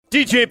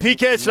DJ and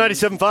PK, it's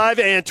 97.5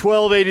 and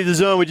 1280 The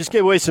Zone. We just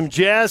gave away some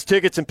Jazz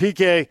tickets, and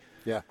PK,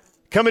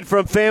 coming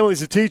from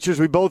families of teachers,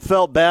 we both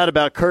felt bad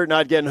about Kurt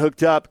not getting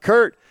hooked up.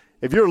 Kurt,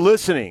 if you're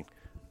listening,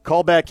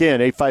 call back in,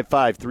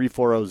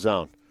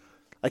 855-340-ZONE.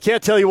 I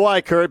can't tell you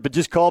why, Kurt, but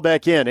just call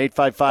back in,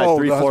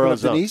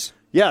 855-340-ZONE. Denise?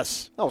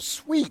 Yes. Oh,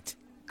 sweet.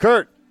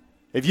 Kurt,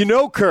 if you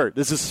know Kurt,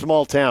 this is a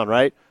small town,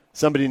 right?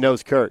 Somebody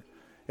knows Kurt.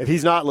 If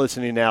he's not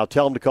listening now,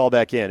 tell him to call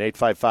back in,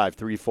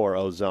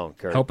 855-340-ZONE,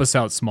 Kurt. Help us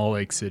out, Small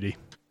Lake City.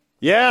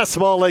 Yeah,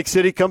 Small Lake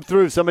City, come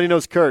through. Somebody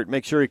knows Kurt.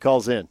 Make sure he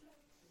calls in.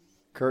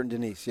 Kurt and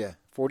Denise,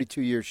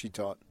 42 years she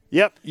taught.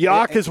 Yep,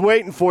 Yock is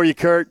waiting for you,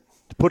 Kurt,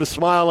 to put a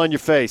smile on your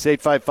face,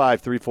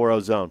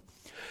 855-340-ZONE.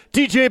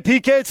 DJ and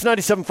PK, it's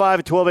 97.5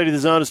 at 1280 The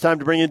Zone. It's time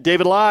to bring in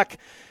David Locke.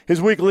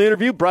 His weekly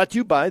interview brought to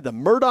you by the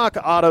Murdoch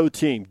Auto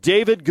Team.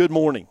 David, good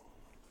morning.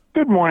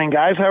 Good morning,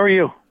 guys. How are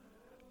you?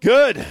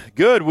 Good.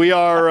 We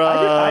are...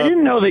 I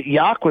didn't know that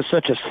Yock was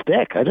such a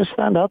stick. I just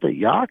found out that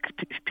Yock...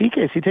 PK,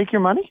 does he take your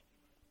money?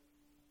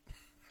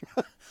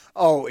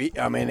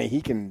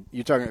 He can.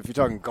 If you're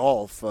talking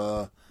golf.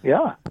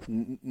 Yeah.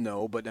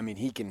 No, but I mean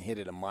he can hit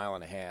it a mile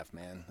and a half,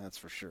 man. That's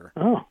for sure.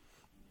 Oh,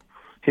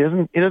 he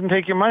doesn't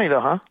take your money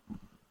though,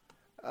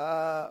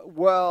 huh?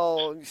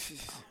 Well,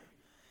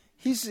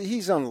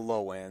 he's on the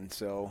low end,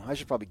 so I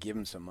should probably give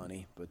him some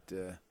money. But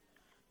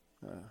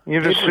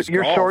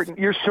you're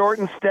short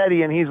and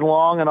steady, and he's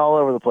long and all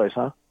over the place,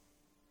 huh?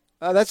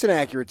 That's an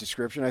accurate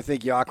description. I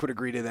think Yock would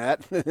agree to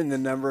that. In the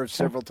number of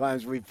several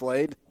times we've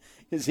played.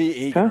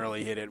 He can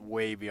really hit it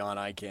way beyond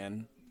I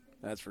can.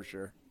 That's for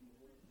sure.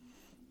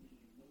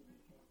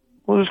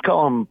 We'll just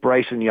call him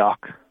Bryson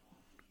Yock.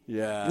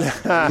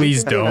 Yeah.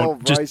 Please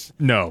don't. Just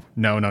no.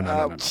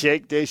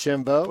 Jake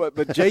DeChambeau.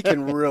 But Jake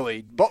can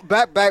really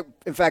back.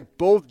 In fact,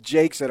 both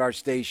Jakes at our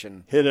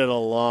station hit it a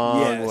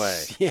long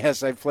way.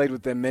 Yes, I've played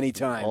with them many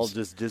times. All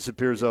just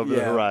disappears over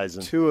the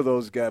horizon. Two of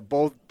those guys,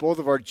 both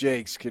of our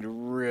Jakes,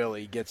 can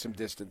really get some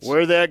distance.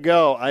 Where'd that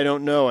go? I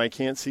don't know. I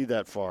can't see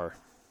that far.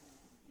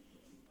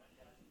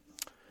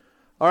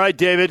 All right,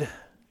 David.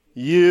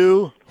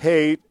 You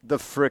hate the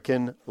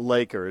frickin'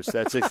 Lakers.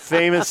 That's a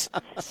famous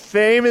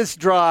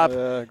drop.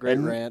 Great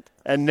rant.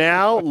 And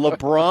now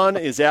LeBron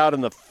is out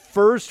in the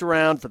first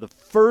round for the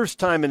first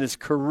time in his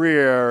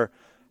career.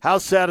 How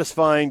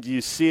satisfying do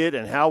you see it,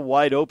 and how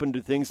wide open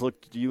do things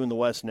look to you in the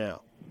West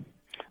now?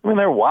 I mean,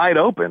 they're wide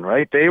open,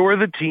 right? They were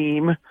the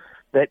team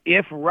that,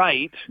 if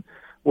right,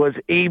 was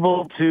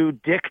able to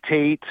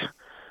dictate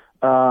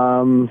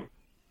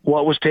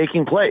what was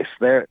taking place.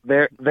 They're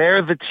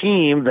the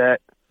team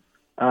that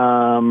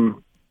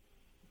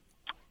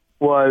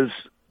was,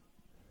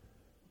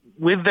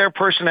 with their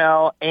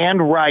personnel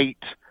and right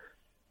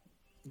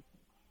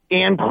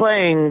and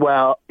playing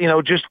well,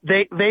 just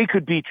they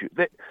could beat you.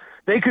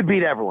 They could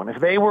beat everyone.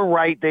 If they were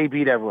right, they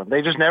beat everyone.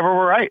 They just never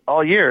were right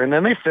all year. And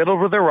then they fiddled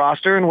with their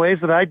roster in ways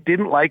that I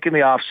didn't like in the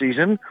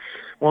offseason.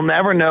 We'll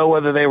never know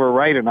whether they were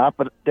right or not,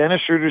 but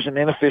Dennis Schroeder's an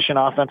inefficient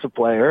offensive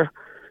player.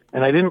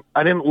 And I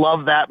didn't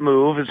love that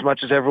move as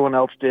much as everyone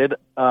else did.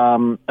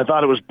 I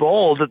thought it was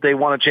bold that they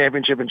won a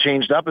championship and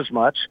changed up as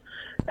much.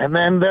 And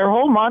then their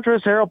whole mantra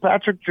is Harold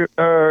Patrick,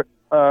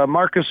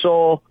 Marc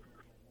Gasol,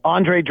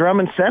 Andre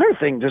Drummond center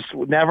thing just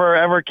never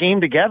ever came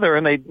together,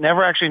 and they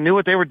never actually knew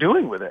what they were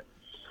doing with it.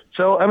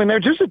 So, I mean, they're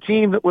just a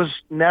team that was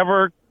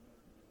never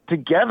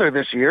together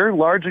this year,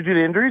 largely due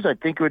to injuries. I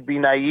think it would be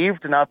naive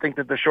to not think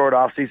that the short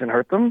offseason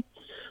hurt them.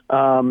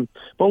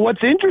 But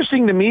what's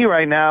interesting to me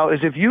right now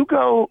is if you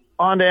go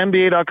onto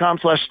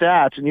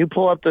NBA.com/stats and you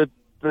pull up the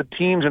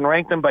teams and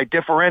rank them by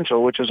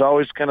differential, which is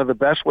always kind of the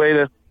best way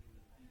to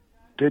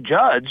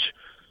judge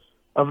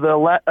of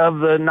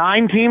the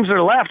 9 teams that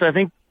are left. I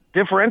think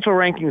differential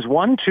rankings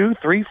 1, 2,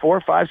 3,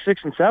 4, 5,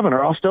 6, and 7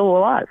 are all still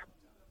alive.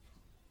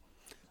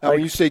 When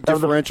you say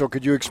differential,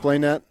 could you explain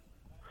that?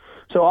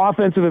 So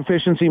offensive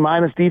efficiency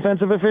minus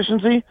defensive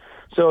efficiency.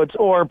 So it's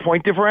or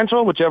point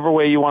differential, whichever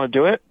way you want to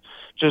do it.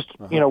 Just,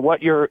 if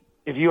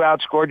you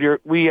outscored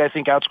I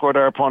think outscored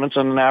our opponents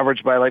on an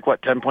average by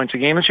 10 points a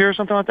game this year or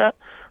something like that.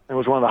 It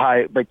was one of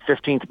the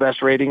 15th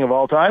best rating of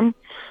all time.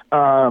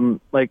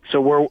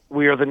 So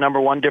we are the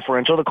number 1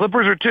 differential. The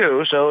Clippers are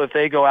 2. So if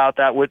they go out,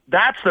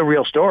 that's the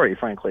real story,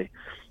 frankly.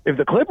 If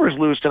the Clippers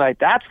lose tonight,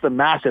 that's the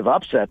massive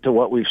upset to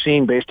what we've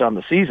seen based on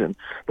the season.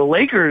 The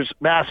Lakers'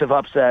 massive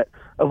upset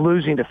of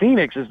losing to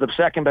Phoenix is the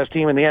second best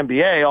team in the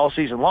NBA all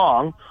season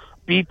long,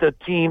 beat the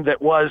team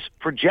that was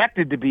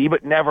projected to be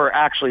but never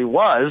actually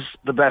was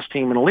the best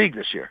team in the league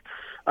this year.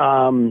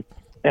 And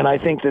I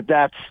think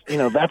that's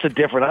a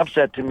different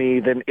upset to me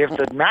than if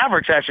the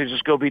Mavericks actually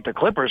just go beat the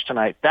Clippers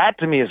tonight. That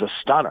to me is a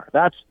stunner.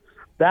 That's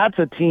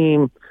a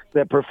team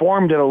that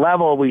performed at a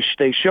level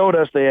they showed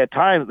us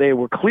they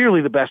were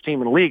clearly the best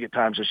team in the league at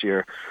times this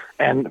year.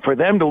 And for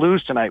them to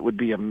lose tonight would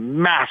be a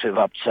massive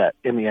upset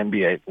in the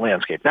NBA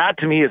landscape. That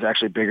to me is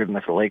actually bigger than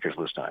if the Lakers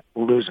lose tonight,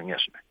 losing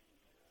yesterday.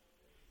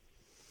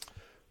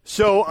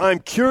 So I'm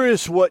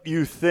curious what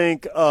you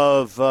think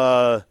of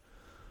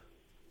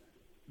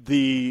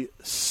the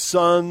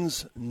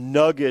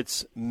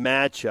Suns-Nuggets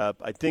matchup.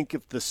 I think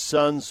if the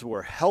Suns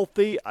were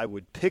healthy, I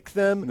would pick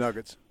them.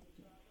 Nuggets.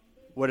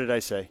 What did I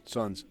say?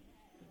 Suns.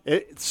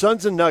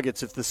 Suns and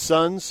Nuggets, if the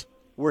Suns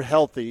were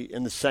healthy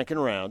in the second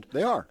round.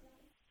 They are.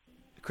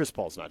 Chris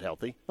Paul's not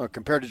healthy. Well,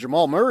 compared to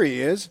Jamal Murray,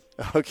 he is.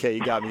 Okay,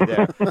 you got me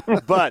there.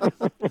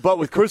 but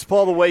with Chris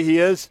Paul the way he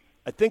is,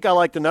 I think I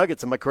like the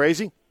Nuggets. Am I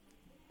crazy?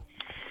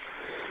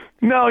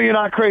 No, you're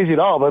not crazy at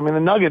all. But I mean,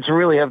 the Nuggets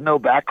really have no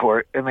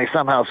backcourt, and they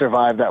somehow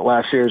survived that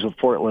last series with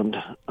Portland.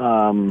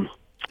 I'm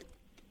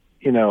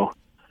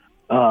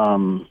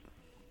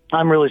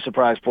really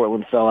surprised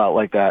Portland fell out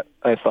like that.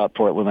 I thought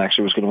Portland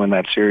actually was going to win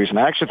that series, and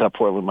I actually thought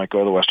Portland might go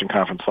to the Western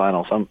Conference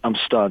Finals. I'm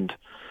stunned.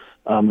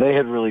 They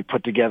had really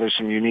put together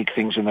some unique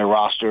things in their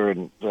roster,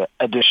 and the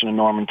addition of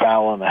Norman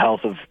Powell and the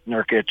health of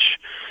Nurkic.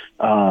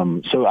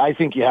 So I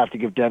think you have to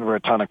give Denver a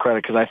ton of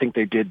credit because I think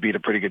they did beat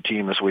a pretty good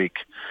team this week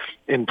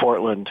in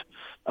Portland.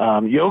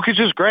 Jokic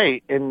is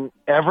great, and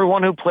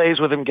everyone who plays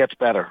with him gets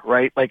better,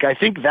 right? Like, I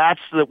think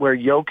that's where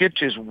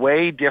Jokic is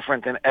way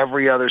different than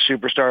every other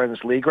superstar in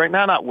this league right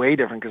now. Not way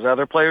different because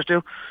other players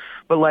do.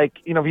 But, like,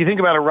 you know, if you think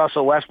about it,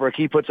 Russell Westbrook,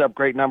 he puts up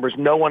great numbers.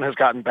 No one has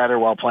gotten better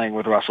while playing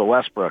with Russell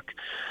Westbrook.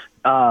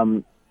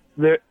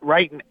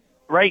 Right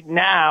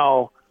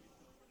now,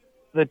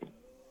 the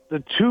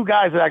two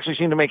guys that actually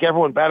seem to make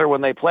everyone better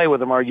when they play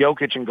with him are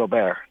Jokic and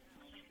Gobert.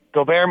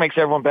 Gobert makes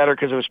everyone better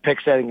because of his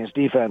pick setting, his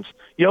defense.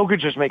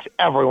 Jokic just makes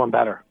everyone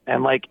better.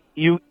 And, like,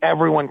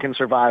 everyone can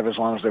survive as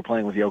long as they're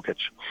playing with Jokic.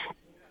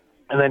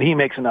 And then he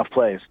makes enough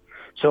plays.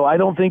 So I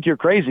don't think you're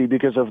crazy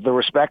because of the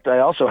respect I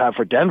also have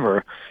for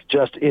Denver.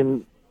 Just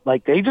in,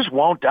 like, they just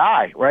won't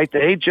die, right?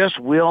 They just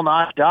will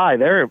not die.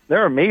 They're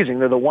amazing.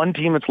 They're the one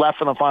team that's left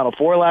in the Final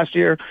Four last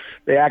year.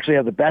 They actually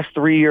have the best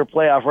 3-year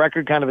playoff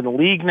record kind of in the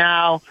league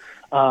now.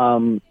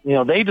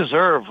 They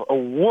deserve a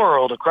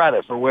world of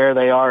credit for where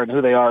they are and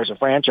who they are as a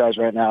franchise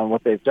right now and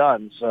what they've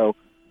done. So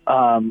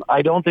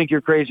I don't think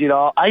you're crazy at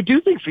all. I do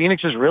think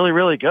Phoenix is really,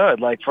 really good.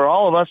 Like, for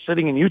all of us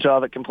sitting in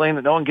Utah that complain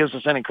that no one gives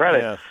us any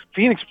credit,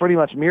 Phoenix pretty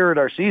much mirrored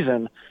our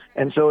season.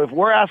 And so if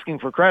we're asking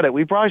for credit,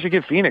 we probably should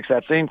give Phoenix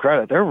that same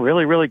credit. They're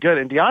really, really good.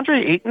 And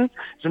DeAndre Ayton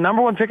is the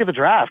number 1 pick of the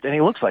draft, and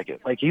he looks like it.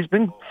 Like, he's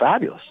been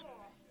fabulous.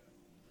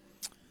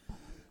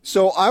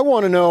 So I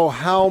want to know,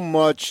 how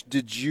much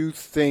did you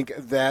think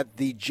that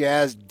the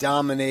Jazz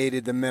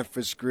dominated the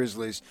Memphis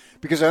Grizzlies?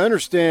 Because I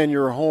understand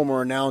you're a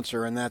homer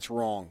announcer, and that's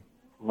wrong.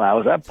 Wow,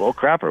 was that bull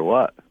crap or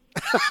what?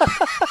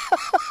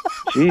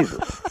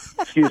 Jesus.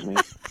 Excuse me.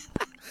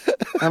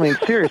 I mean,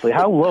 seriously,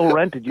 how low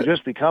rent did you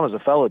just become as a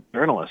fellow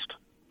journalist?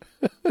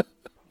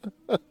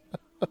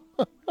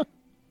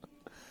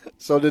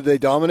 So did they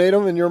dominate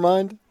them in your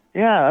mind?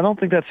 Yeah, I don't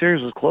think that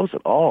series was close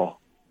at all.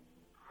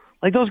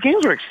 Like, those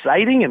games were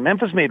exciting, and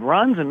Memphis made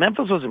runs, and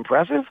Memphis was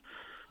impressive.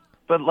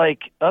 But, I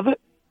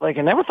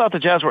never thought the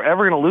Jazz were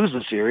ever going to lose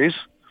the series.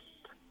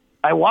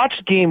 I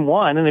watched Game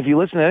 1, and if you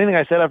listen to anything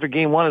I said after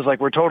Game 1 is,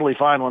 like, we're totally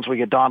fine once we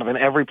get Donovan.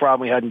 Every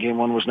problem we had in Game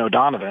 1 was no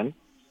Donovan.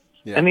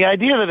 Yeah. And the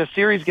idea that a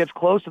series gets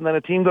close and then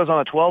a team goes on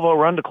a 12-0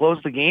 run to close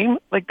the game,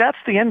 like, that's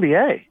the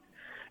NBA.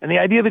 And the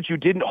idea that you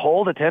didn't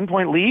hold a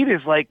 10-point lead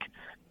is, like,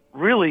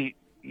 really,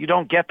 you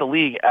don't get the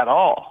league at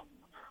all.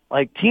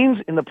 Like, teams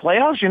in the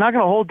playoffs, you're not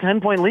going to hold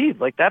 10-point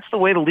lead. Like, that's the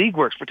way the league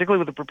works, particularly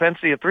with the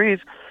propensity of threes,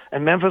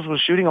 and Memphis was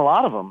shooting a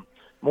lot of them,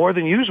 more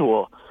than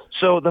usual.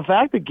 So the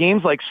fact that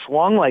games, like,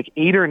 swung,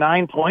 8 or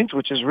 9 points,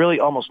 which is really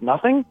almost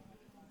nothing,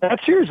 that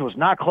series was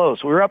not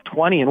close. We were up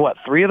 20 in,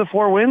 3 of the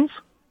 4 wins?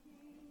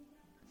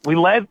 We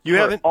led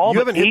all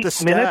but 8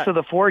 minutes of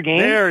the 4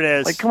 games? There it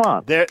is. Like, come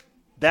on. To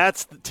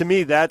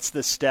me, that's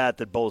the stat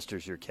that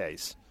bolsters your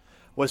case.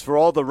 Was for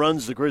all the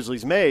runs the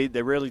Grizzlies made,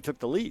 they rarely took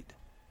the lead.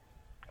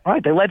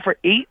 Right, they led for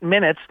 8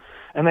 minutes,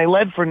 and they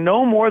led for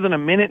no more than a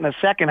minute in the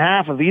second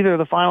half of either of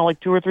the final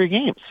 2 or 3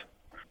 games.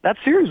 That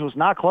series was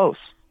not close.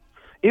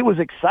 It was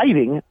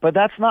exciting, but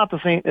that's not the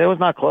same. It was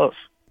not close.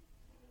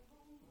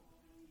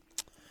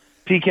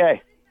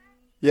 PK.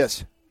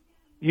 Yes.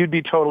 You'd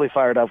be totally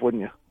fired up,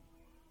 wouldn't you?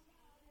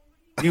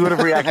 You would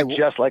have reacted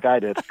just like I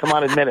did. Come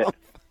on, admit it.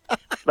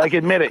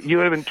 Admit it. You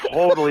would have been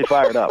totally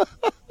fired up.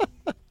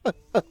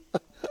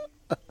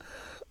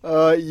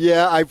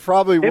 Yeah, I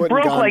probably wouldn't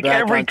have gone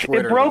back on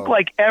Twitter. It broke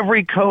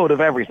every code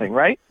of everything,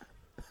 right?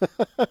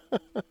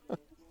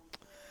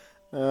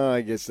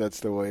 I guess that's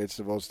the way it's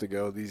supposed to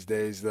go these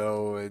days,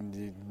 though,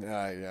 and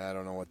I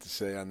don't know what to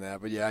say on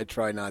that. But yeah, I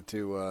try not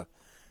to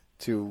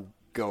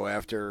go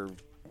after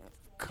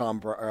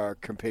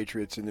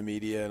compatriots in the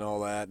media and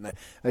all that, and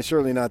I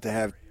certainly not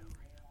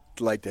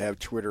like to have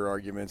Twitter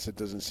arguments. It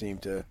doesn't seem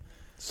to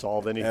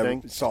solve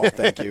anything.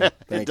 Thank you.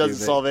 It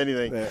doesn't solve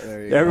anything.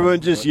 Everyone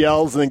just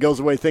yells and then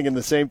goes away thinking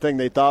the same thing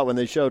they thought when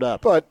they showed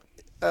up. But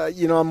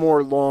I'm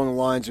more along the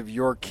lines of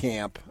your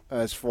camp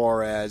as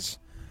far as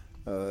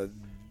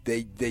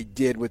they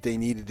did what they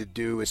needed to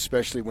do,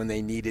 especially when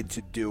they needed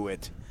to do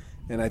it.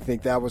 And I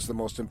think that was the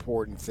most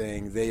important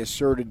thing. They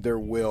asserted their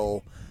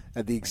will,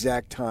 at the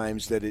exact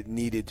times that it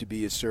needed to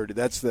be asserted.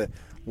 That's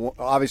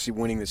obviously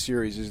winning the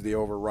series is the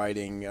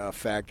overriding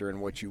factor in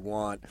what you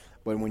want.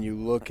 But when you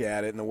look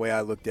at it, and the way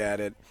I looked at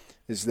it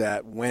is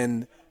that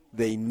when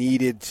they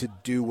needed to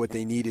do what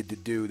they needed to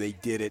do, they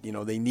did it.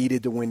 They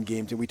needed to win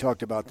game 2. We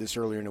talked about this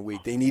earlier in the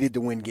week. They needed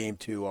to win game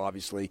 2,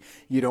 obviously.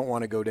 You don't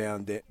want to go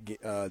down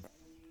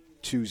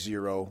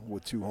 2-0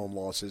 with 2 home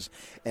losses.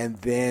 And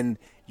then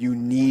you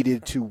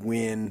needed to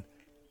win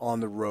on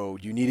the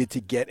road. You needed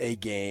to get a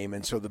game,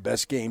 and so the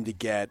best game to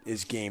get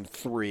is game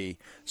 3.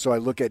 So I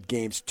look at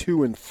games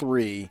 2 and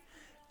 3.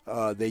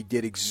 They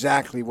did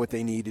exactly what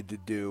they needed to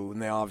do,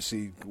 and they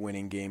obviously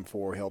winning game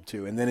 4 helped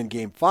too. And then in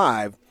game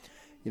 5,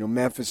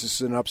 Memphis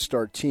is an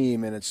upstart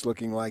team, and it's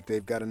looking like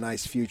they've got a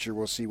nice future.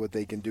 We'll see what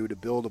they can do to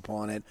build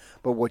upon it.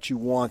 But what you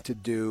want to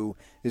do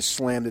is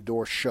slam the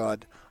door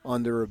shut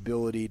on their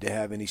ability to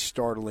have any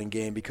startling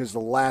game, because the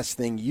last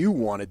thing you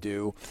want to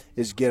do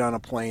is get on a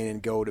plane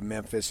and go to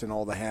Memphis and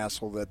all the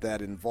hassle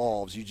that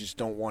involves. You just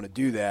don't want to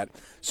do that.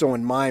 So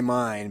in my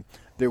mind,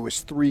 there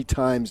was 3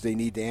 times they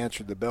need to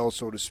answer the bell,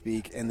 so to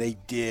speak, and they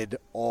did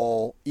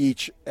all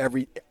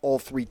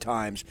 3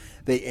 times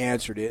they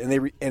answered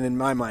it, and in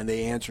my mind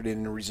they answered it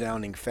in a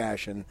resounding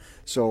fashion.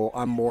 So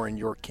I'm more in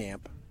your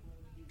camp.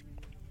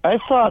 I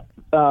thought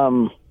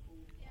I'm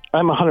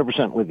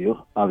 100% with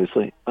you,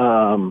 obviously.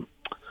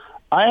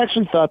 I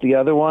actually thought the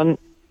other one,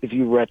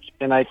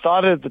 and I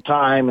thought it at the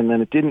time, and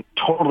then it didn't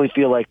totally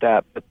feel like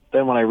that. But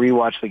then when I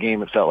rewatched the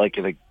game, it felt like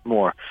it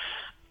more.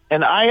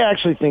 And I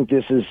actually think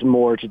this is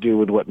more to do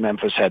with what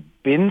Memphis had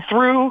been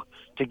through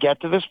to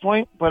get to this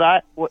point.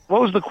 But what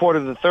was the quarter?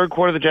 The third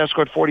quarter, the Jazz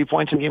scored 40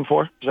 points in Game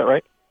 4. Is that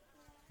right?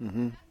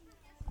 Mm-hmm.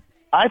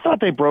 I thought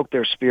they broke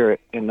their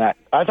spirit in that.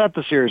 I thought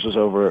the series was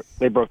over.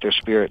 They broke their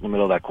spirit in the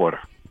middle of that quarter.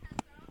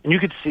 And you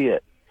could see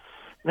it.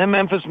 And then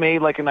Memphis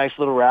made like a nice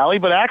little rally.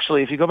 But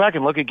actually, if you go back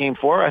and look at Game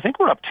 4, I think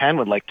we're up 10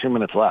 with like 2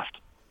 minutes left.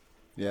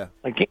 Yeah.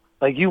 Like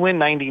you win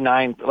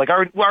 99. Like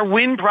our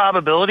win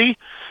probability,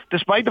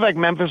 despite the fact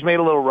Memphis made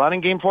a little run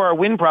in Game 4, our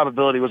win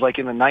probability was like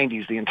in the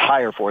 90s the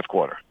entire fourth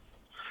quarter.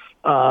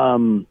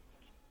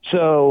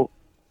 So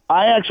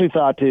I actually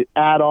thought, to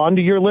add on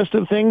to your list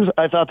of things,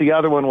 I thought the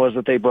other one was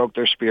that they broke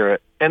their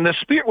spirit. And the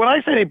spirit, when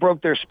I say they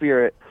broke their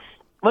spirit,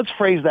 let's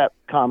phrase that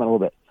comment a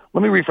little bit.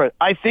 Let me rephrase.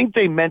 I think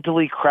they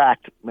mentally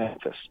cracked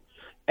Memphis.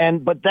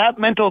 But that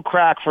mental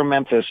crack for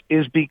Memphis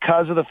is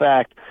because of the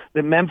fact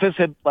that Memphis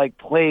had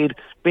played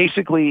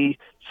basically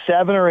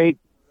 7 or 8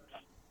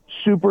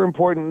 super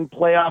important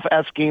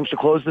playoff-esque games to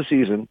close the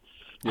season,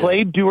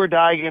 played do or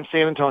die against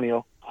San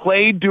Antonio,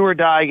 played do or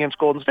die against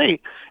Golden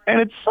State. And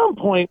at some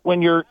point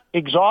when you're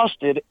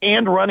exhausted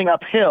and running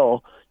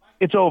uphill,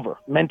 it's over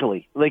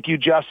mentally.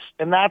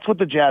 And that's what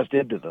the Jazz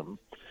did to them.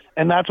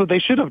 And that's what they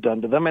should have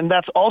done to them. And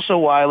that's also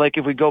why,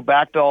 if we go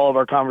back to all of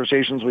our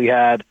conversations we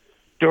had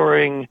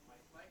during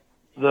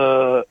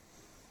the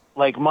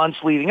months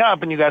leading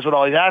up, and you guys would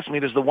always ask me,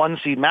 does the 1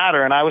 seed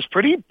matter? And I was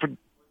pretty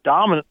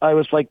predominant. I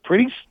was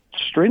pretty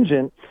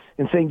stringent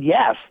in saying,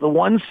 yes, the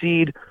 1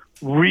 seed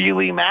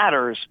really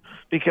matters,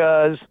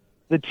 because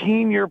the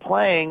team you're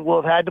playing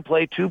will have had to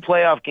play 2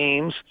 playoff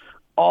games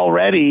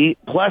already.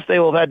 Plus they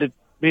will have had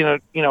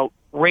to,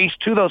 race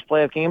to those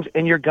playoff games,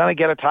 and you're going to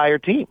get a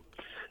tired team.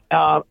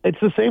 It's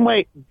the same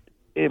way.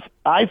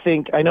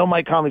 I know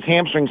Mike Conley's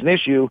hamstring's an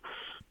issue,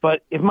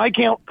 but if Mike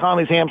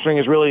Conley's hamstring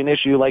is really an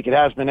issue, like it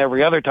has been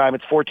every other time,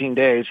 it's 14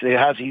 days.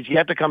 He's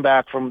yet to come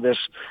back from this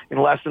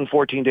in less than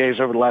 14 days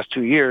over the last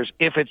 2 years.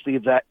 If it's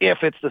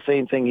the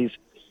same thing he's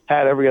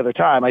had every other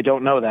time, I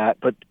don't know that,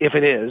 but if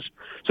it is,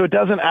 so it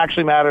doesn't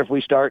actually matter if we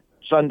start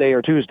Sunday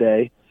or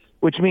Tuesday,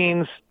 which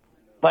means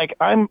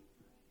I'm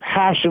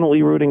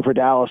passionately rooting for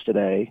Dallas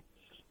today.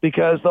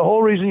 Because the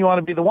whole reason you want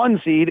to be the 1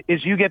 seed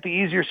is you get the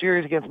easier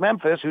series against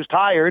Memphis, who's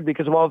tired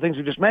because of all the things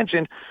we just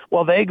mentioned.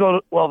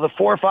 The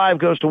 4-5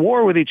 goes to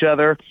war with each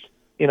other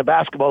in a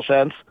basketball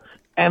sense.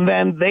 And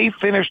then they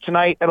finish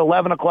tonight at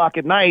 11 o'clock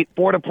at night,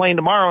 board a plane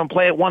tomorrow, and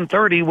play at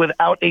 1:30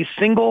 without a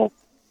single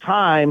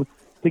time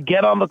to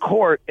get on the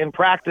court and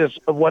practice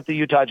of what the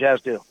Utah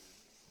Jazz do.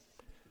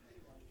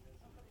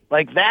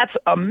 That's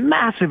a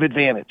massive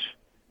advantage.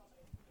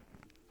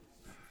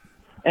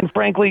 And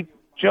frankly,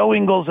 Joe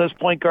Ingles as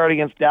point guard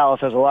against Dallas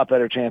has a lot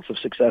better chance of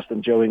success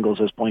than Joe Ingles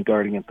as point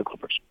guard against the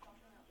Clippers.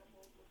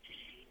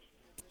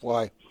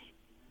 Why?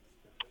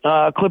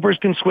 Clippers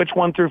can switch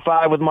 1 through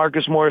 5 with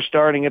Marcus Morris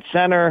starting at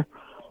center.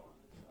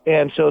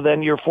 And so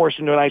then you're forced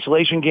into an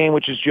isolation game,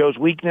 which is Joe's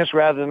weakness,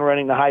 rather than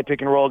running the high pick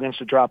and roll against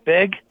the drop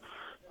big.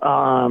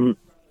 Joe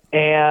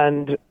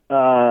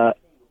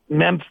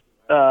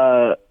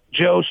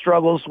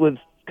struggles with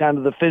kind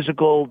of the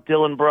physical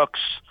Dylan Brooks,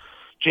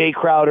 Jay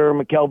Crowder,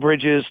 Mikal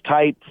Bridges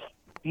type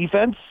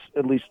defense.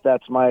 At least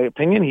that's my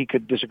opinion. He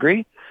could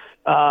disagree.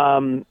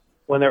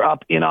 When they're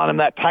up in on him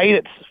that tight,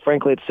 it's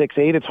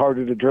 6'8", it's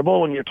harder to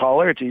dribble. When you're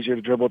taller, it's easier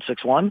to dribble at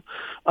 6'1".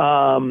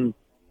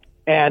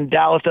 And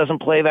Dallas doesn't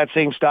play that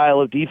same style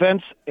of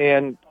defense,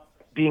 and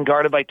being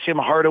guarded by Tim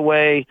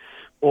Hardaway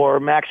or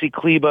Maxi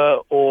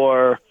Kleba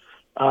or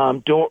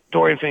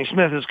Dorian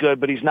Finney-Smith is good,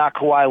 but he's not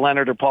Kawhi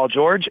Leonard or Paul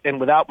George. And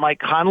without Mike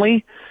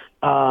Conley,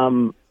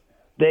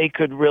 they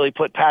could really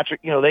put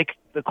Patrick.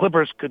 The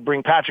Clippers could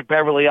bring Patrick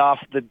Beverly off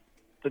the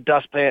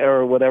dustpan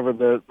or whatever,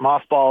 the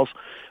mothballs,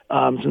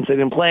 since they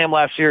didn't play him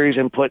last series,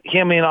 and put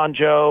him in on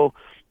Joe.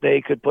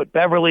 They could put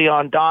Beverly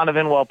on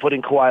Donovan while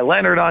putting Kawhi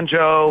Leonard on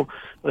Joe.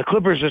 The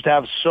Clippers just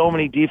have so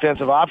many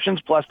defensive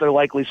options, plus they're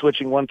likely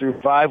switching 1 through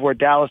 5, where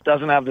Dallas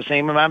doesn't have the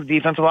same amount of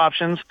defensive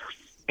options,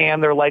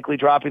 and they're likely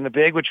dropping the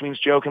big, which means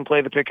Joe can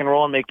play the pick and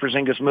roll and make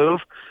Porzingis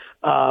move,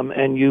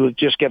 and you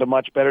just get a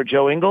much better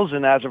Joe Ingles.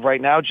 And as of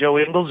right now, Joe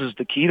Ingles is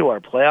the key to our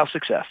playoff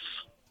success.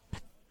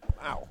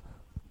 Wow.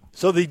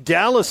 So the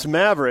Dallas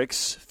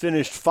Mavericks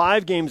finished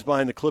 5 games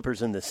behind the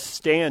Clippers in the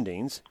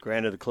standings.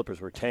 Granted, the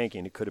Clippers were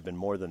tanking. It could have been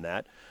more than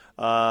that.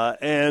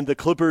 And the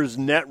Clippers'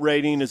 net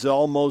rating is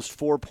almost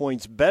 4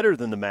 points better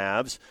than the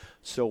Mavs.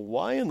 So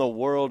why in the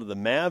world are the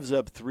Mavs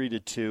up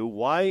 3-2?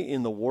 Why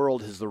in the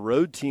world has the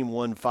road team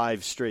won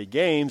 5 straight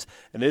games?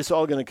 And this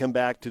all going to come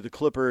back to the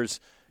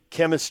Clippers'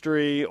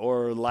 chemistry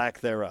or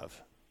lack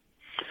thereof?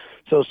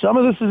 So some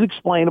of this is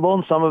explainable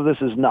and some of this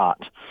is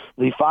not.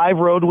 The 5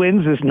 road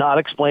wins is not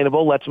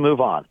explainable. Let's move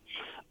on.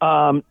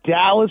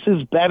 Dallas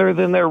is better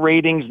than their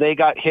ratings. They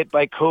got hit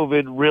by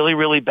COVID really,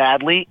 really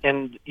badly,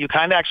 and you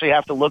kind of actually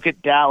have to look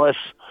at Dallas.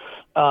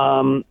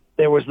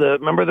 There was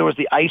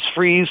the ice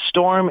freeze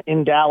storm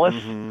in Dallas,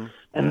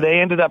 and they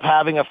ended up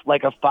having a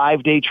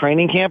 5-day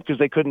training camp because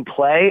they couldn't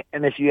play.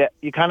 And if you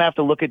kind of have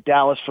to look at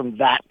Dallas from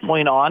that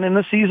point on in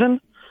the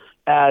season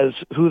as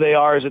who they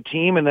are as a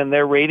team, and then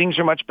their ratings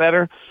are much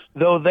better,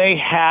 though they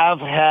have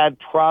had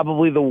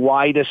probably the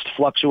widest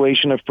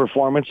fluctuation of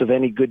performance of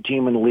any good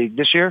team in the league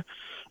this year,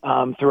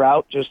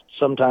 throughout, just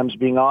sometimes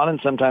being on and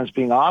sometimes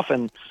being off,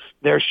 and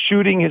their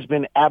shooting has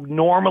been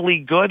abnormally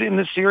good in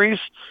this series.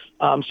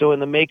 So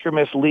in the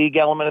make-or-miss league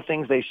element of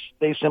things,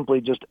 they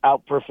simply just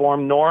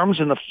outperformed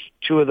norms in the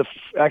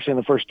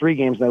first 3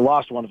 games, and they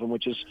lost one of them,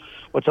 which is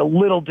what's a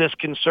little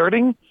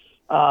disconcerting.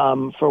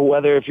 For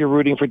whether if you're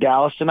rooting for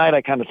Dallas tonight,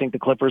 I kind of think the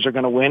Clippers are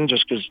going to win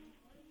just because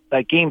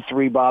that game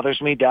 3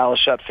 bothers me. Dallas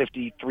shot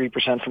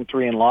 53% from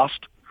 3 and lost.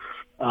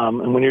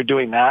 And when you're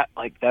doing that,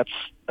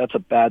 that's a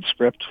bad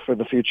script for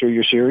the future of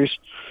your series.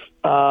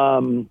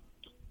 And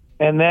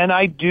then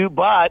I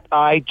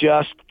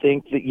just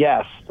think that,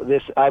 yes,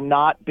 I'm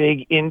not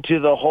big into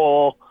the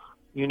whole,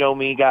 you know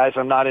me, guys,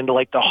 I'm not into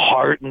the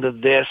heart and the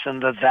this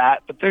and the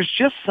that, but there's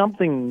just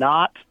something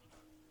not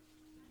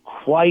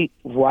quite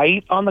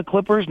right on the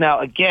Clippers. Now,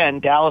 again,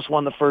 Dallas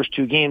won the first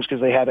 2 games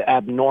because they had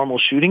abnormal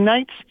shooting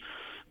nights.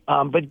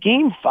 But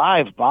Game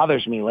 5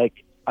 bothers me.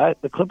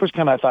 The Clippers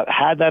I thought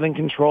had that in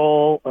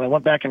control. And I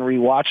went back and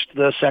rewatched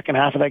the second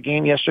half of that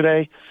game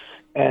yesterday.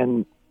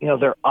 And,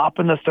 they're up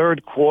in the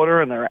third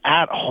quarter and they're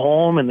at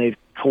home and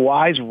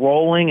Kawhi's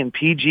rolling and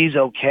PG's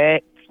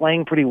okay,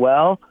 playing pretty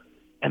well.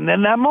 And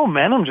then that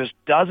momentum just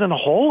doesn't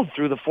hold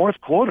through the fourth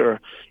quarter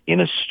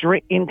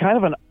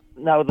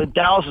now the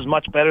Dallas is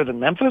much better than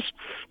Memphis,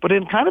 but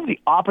in kind of the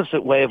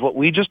opposite way of what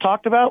we just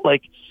talked about.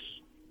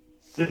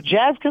 The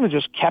Jazz kind of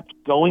just kept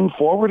going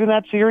forward in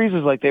that series,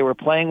 is they were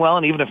playing well,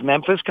 and even if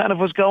Memphis kind of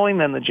was going,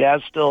 then the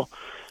Jazz still.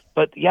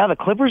 But yeah, the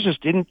Clippers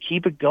just didn't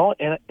keep it going,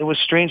 and it was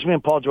strange to me.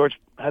 And Paul George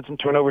had some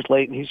turnovers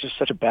late, and he's just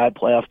such a bad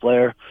playoff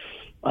player.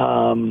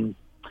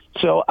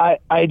 So I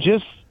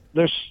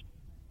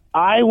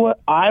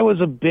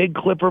was a big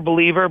Clipper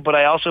believer, but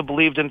I also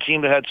believed in a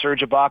team that had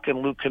Serge Ibaka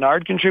and Luke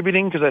Kennard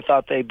contributing because I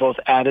thought they both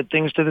added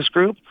things to this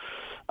group.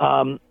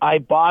 I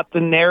bought the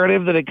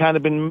narrative that had kind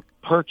of been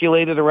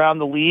percolated around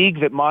the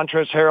league that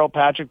Montrezl Harrell,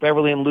 Patrick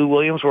Beverly, and Lou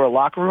Williams were a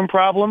locker room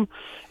problem,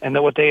 and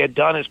that what they had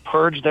done is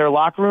purge their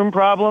locker room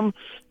problem,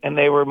 and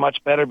they were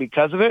much better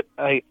because of it.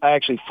 I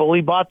actually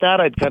fully bought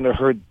that. I'd kind of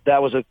heard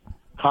that was a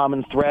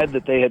common thread,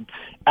 that they had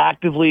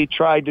actively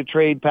tried to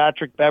trade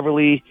Patrick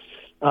Beverly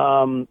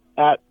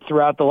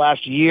throughout the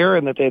last year,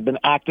 and that they've been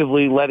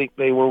actively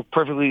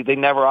they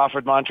never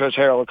offered Montrezl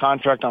Harrell a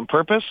contract on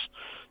purpose,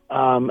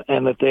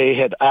 and that they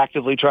had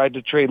actively tried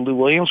to trade Lou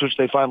Williams, which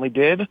they finally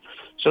did.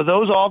 So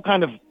those all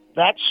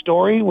that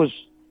story was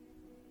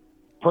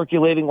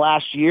percolating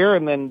last year,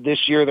 and then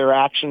this year their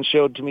actions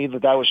showed to me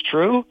that was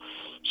true.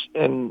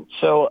 And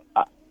so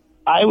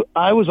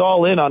I was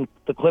all in on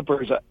the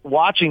Clippers.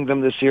 Watching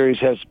them this series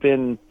has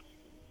been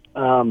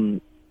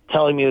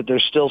telling me that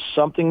there's still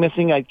something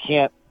missing. I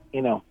can't,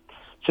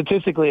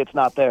 statistically it's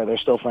not there. They're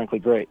still frankly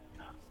great.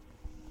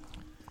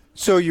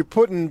 So you're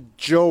putting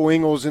Joe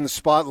Ingles in the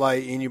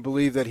spotlight, and you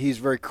believe that he's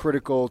very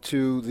critical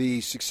to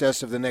the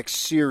success of the next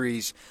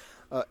series.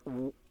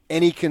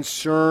 Any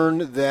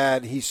concern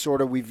that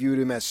we viewed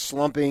him as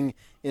slumping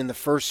in the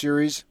first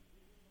series?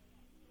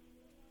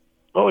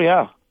 Oh,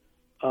 yeah.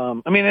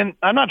 And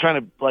I'm not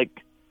trying to,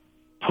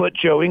 put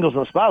Joe Ingles in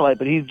the spotlight,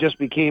 but he just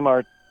became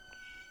our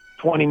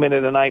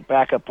 20-minute-a-night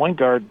backup point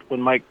guard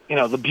when Mike,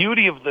 the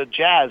beauty of the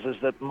Jazz is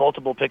that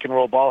multiple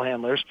pick-and-roll ball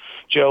handlers,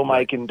 Joe,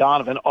 Mike, and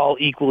Donovan, all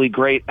equally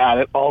great at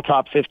it, all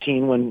top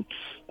 15 when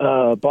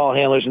ball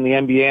handlers in the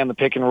NBA and the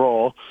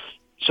pick-and-roll.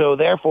 So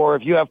therefore,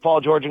 if you have Paul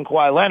George and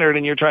Kawhi Leonard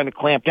and you're trying to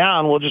clamp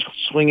down, we'll just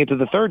swing it to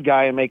the third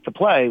guy and make the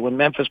play. When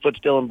Memphis puts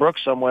Dylan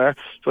Brooks somewhere,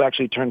 who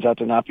actually turns out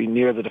to not be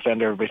near the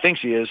defender everybody thinks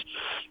he is,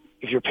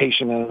 if you're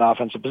patient in an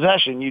offensive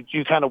possession,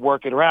 you kind of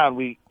work it around.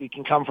 We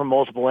can come from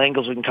multiple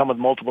angles. We can come with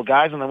multiple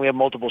guys, and then we have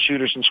multiple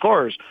shooters and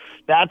scorers.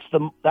 That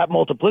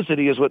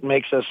multiplicity is what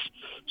makes us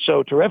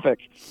so terrific.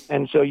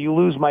 And so you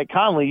lose Mike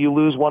Conley, you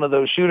lose one of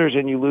those shooters,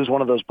 and you lose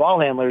one of those ball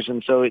handlers,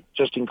 and so it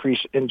just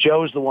increases. And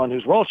Joe's the one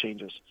whose role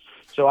changes.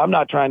 So I'm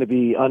not trying to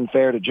be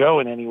unfair to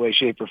Joe in any way,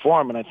 shape, or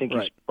form, and I think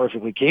he's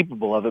perfectly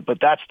capable of it. But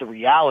that's the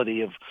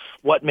reality of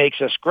what makes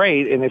us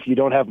great. And if you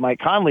don't have Mike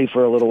Conley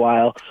for a little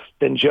while,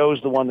 then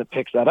Joe's the one that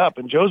picks that up.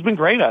 And Joe's been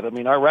great at it. I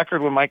mean, our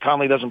record when Mike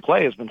Conley doesn't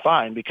play has been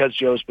fine because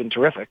Joe's been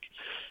terrific.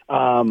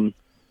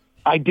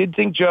 I did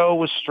think Joe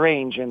was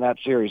strange in that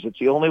series. It's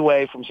the only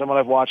way from someone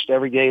I've watched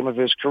every game of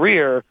his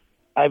career.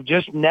 I've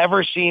just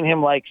never seen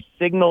him, like,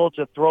 signal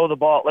to throw the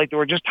ball. Like, there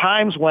were just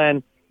times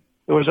when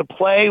there was a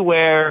play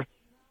where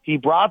he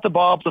brought the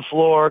ball up the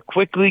floor,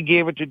 quickly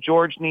gave it to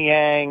George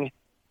Niang,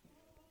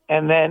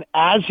 and then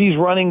as he's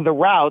running the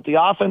route,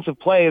 the offensive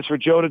play is for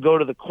Joe to go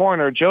to the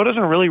corner. Joe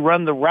doesn't really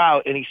run the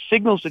route, and he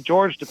signals to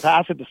George to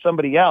pass it to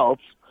somebody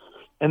else.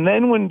 And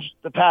then when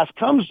the pass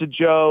comes to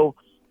Joe,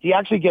 he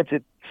actually gets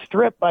it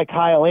stripped by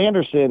Kyle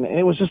Anderson, and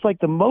it was just like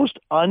the most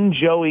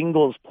un-Joe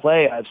Ingles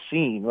play I've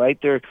seen, right?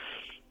 They're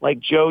like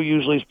Joe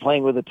usually is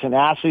playing with a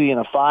tenacity and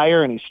a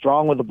fire, and he's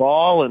strong with the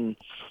ball, and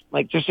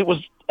like just it was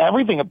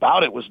everything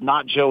about it was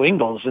not Joe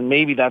Ingles, and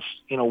maybe that's,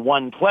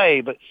 one play,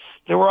 but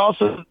there were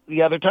also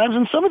the other times,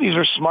 and some of these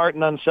are smart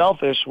and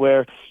unselfish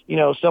where,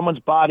 someone's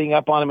bodying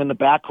up on him in the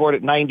backcourt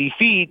at 90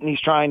 feet and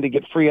he's trying to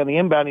get free on the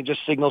inbound. He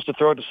just signals to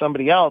throw it to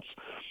somebody else.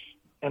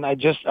 And I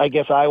guess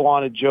I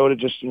wanted Joe to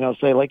just,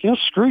 say like,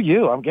 screw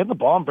you. I'm getting the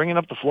ball. I'm bringing it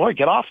up the floor.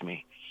 Get off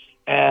me.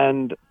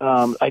 And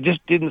I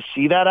just didn't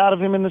see that out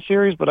of him in the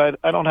series, but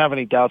I don't have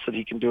any doubts that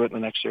he can do it in the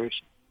next series.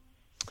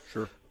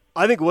 Sure.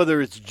 I think whether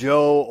it's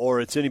Joe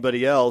or it's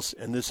anybody else,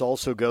 and this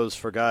also goes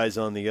for guys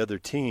on the other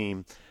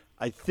team,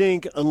 I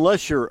think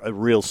unless you're a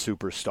real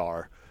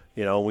superstar,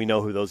 we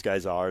know who those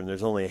guys are, and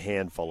there's only a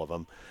handful of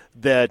them,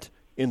 that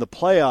in the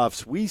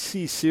playoffs we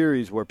see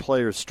series where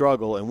players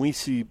struggle, and we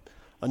see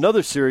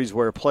another series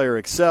where a player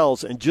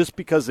excels, and just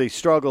because they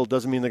struggle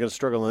doesn't mean they're going to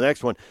struggle in the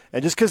next one.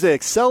 And just because they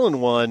excel in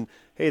one,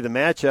 hey, the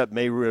matchup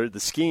the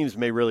schemes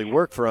may really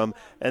work for them,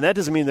 and that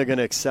doesn't mean they're going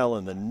to excel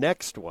in the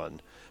next one.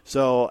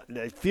 So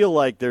I feel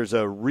like there's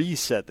a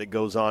reset that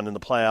goes on in the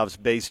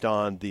playoffs based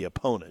on the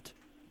opponent.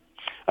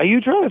 Are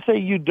you trying to say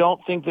you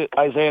don't think that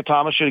Isaiah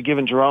Thomas should have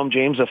given Jerome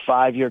James a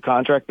 5-year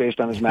contract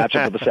based on his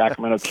matchup with the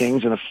Sacramento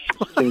Kings in a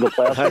single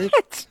playoff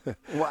series?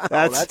 Wow,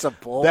 that's a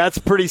pull. That's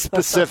pretty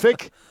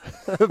specific,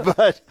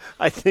 but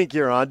I think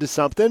you're on to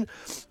something.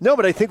 No,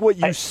 but I think what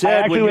you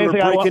said when you were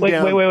breaking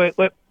down.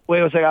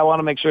 Wait a second. I want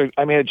to make sure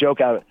I made a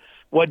joke out of it.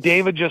 What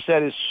David just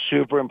said is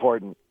super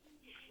important.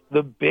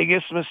 The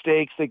biggest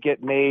mistakes that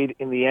get made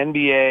in the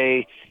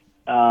NBA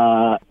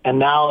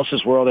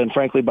analysis world, and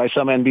frankly by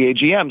some NBA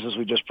GMs, as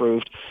we just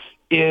proved,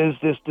 is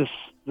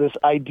this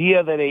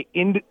idea that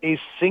a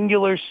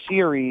singular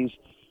series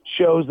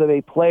shows that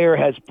a player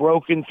has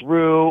broken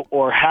through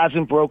or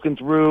hasn't broken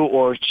through,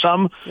 or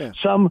some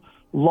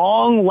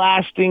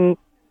long-lasting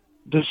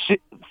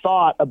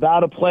thought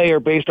about a player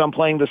based on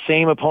playing the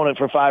same opponent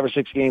for 5 or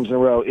 6 games in a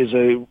row is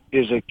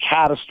a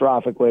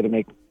catastrophic way to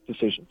make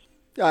decisions.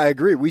 I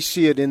agree. We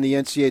see it in the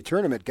NCAA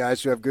tournament.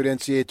 Guys who have good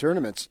NCAA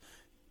tournaments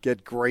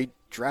get great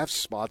draft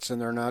spots,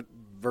 and they're not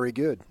very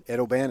good. Ed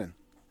O'Bannon.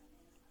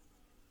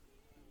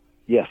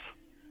 Yes.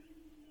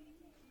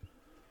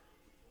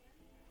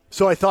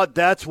 So I thought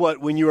that's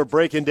when you were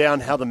breaking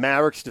down how the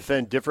Mavericks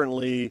defend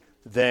differently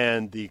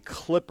than the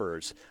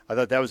Clippers, I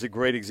thought that was a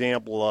great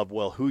example of,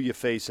 who you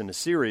face in a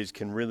series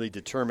can really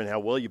determine how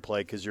well you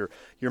play, because your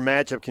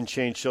matchup can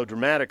change so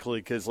dramatically,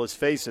 because let's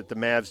face it, the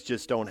Mavs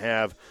just don't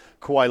have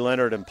Kawhi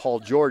Leonard and Paul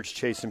George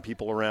chasing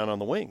people around on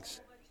the wings.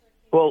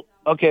 Well,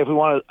 okay, if we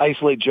want to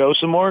isolate Joe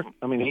some more,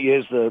 I mean, he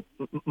is the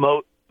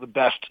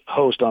best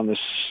host on this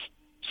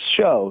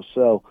show,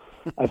 so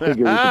I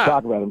figure we should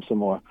talk about him some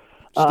more.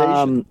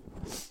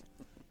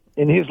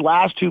 In his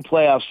last 2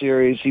 playoff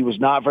series, he was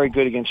not very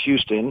good against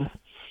Houston.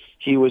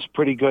 He was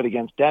pretty good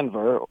against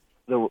Denver,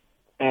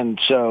 and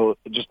so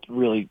just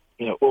really,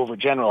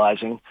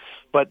 overgeneralizing.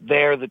 But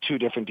they're the 2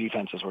 different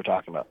defenses we're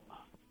talking about.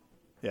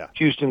 Yeah.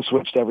 Houston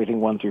switched everything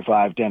 1 through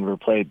 5. Denver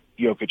played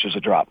Jokic as a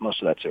drop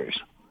most of that series.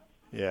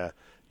 Yeah.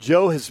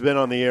 Joe has been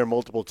on the air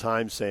multiple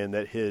times saying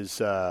that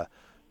his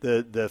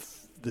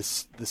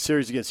the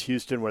series against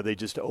Houston where they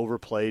just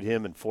overplayed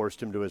him and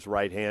forced him to his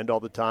right hand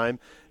all the time,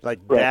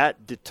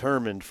 that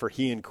determined for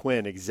he and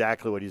Quinn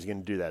exactly what he's going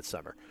to do that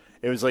summer.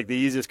 It was like the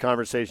easiest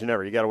conversation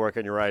ever. You got to work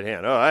on your right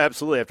hand. Oh, I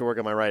absolutely have to work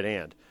on my right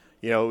hand.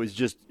 It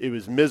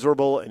was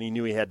miserable, and he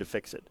knew he had to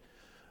fix it.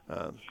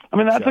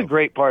 That's a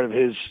great part of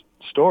his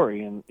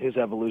story and his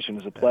evolution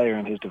as a player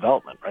and his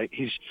development, right?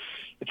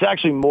 It's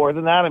actually more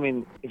than that. I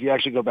mean, if you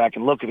actually go back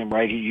and look at him,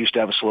 right, he used to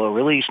have a slow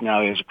release.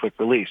 Now he has a quick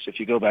release. If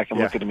you go back and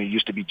look at him, he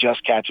used to be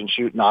just catch and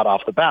shoot, not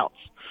off the bounce.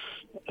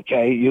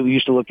 Okay, you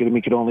used to look at him,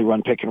 he could only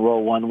run pick and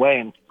roll one way,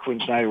 and Quinn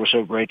Snyder was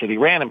so great that he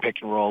ran in pick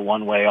and roll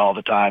one way all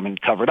the time and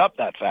covered up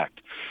that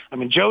fact. I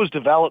mean, Joe's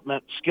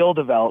skill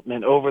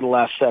development over the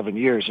last 7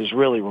 years is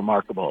really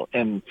remarkable,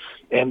 and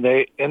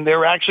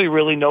they're actually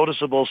really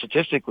noticeable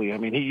statistically. I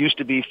mean, he used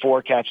to be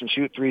 4 catch and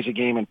shoot threes a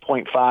game and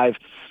 0.5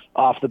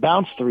 off the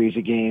bounce threes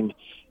a game.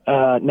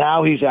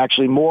 Now he's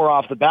actually more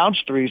off the bounce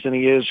threes than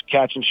he is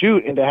catch and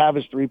shoot, and to have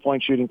his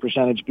 3-point shooting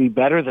percentage be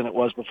better than it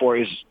was before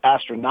is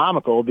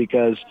astronomical,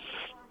 because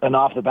an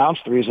off the bounce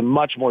three is a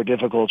much more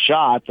difficult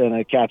shot than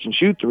a catch and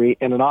shoot three,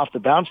 and an off the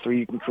bounce three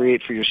you can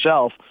create for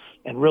yourself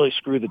and really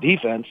screw the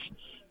defense.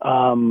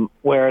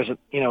 Whereas,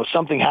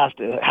 something has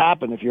to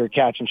happen if you're a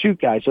catch and shoot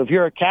guy. So if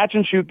you're a catch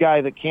and shoot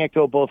guy that can't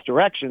go both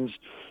directions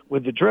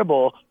with the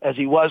dribble, as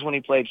he was when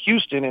he played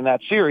Houston in that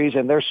series,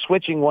 and they're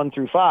switching 1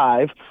 through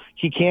 5,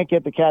 he can't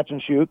get the catch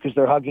and shoot because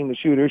they're hugging the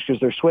shooters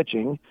because they're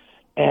switching,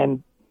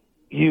 and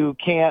you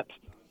can't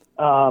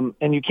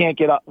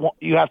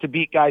you have to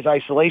beat guys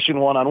isolation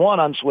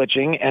one-on-one on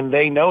switching, and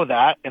they know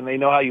that, and they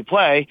know how you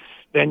play.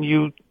 Then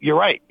you're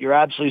right, you're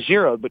absolutely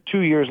zeroed. But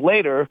 2 years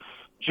later,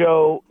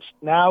 Joe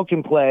now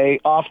can play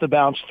off the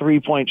bounce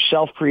 3-point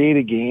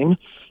self-created game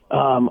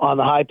on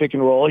the high pick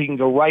and roll. He can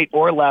go right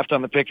or left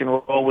on the pick and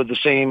roll with the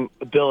same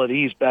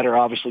ability. He's better,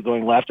 obviously,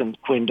 going left, and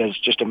Quinn does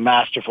just a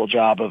masterful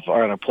job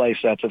on a play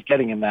sets of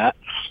getting him that.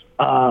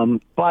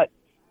 But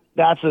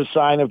that's a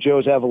sign of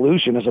Joe's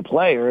evolution as a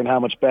player and how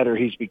much better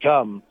he's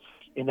become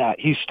in that.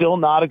 He's still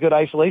not a good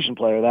isolation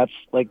player. That's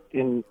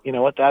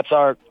that's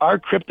our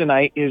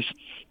kryptonite is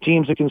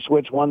teams that can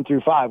switch 1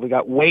 through 5. We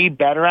got way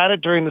better at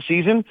it during the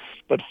season,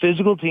 but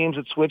physical teams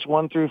that switch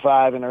 1 through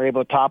 5 and are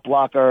able to top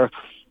block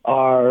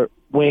our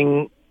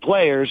wing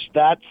players,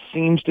 that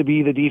seems to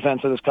be the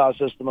defense that has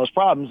caused us the most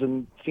problems,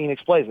 and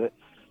Phoenix plays it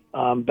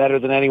better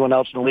than anyone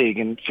else in the league.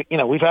 And,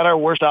 we've had our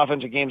worst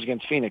offensive games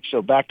against Phoenix.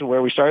 So back to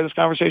where we started this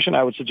conversation,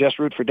 I would suggest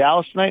root for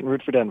Dallas tonight and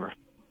root for Denver.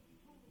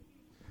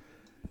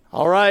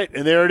 All right,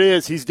 and there it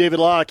is. He's David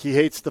Locke. He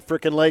hates the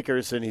frickin'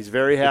 Lakers, and he's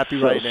very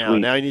happy right now.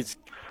 Now he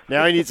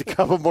needs a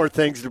couple more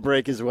things to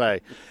break his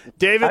way.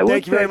 David,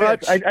 thank you very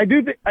much. I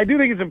do think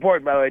it's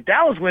important, by the way.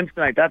 Dallas wins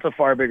tonight. That's a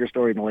far bigger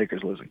story than the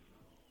Lakers losing.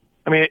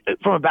 I mean,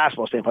 from a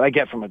basketball standpoint, I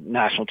get from a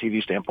national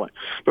TV standpoint.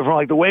 But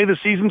from the way the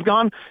season's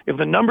gone, if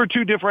the number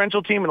 2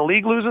 differential team in the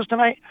league loses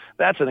tonight,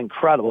 that's an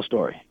incredible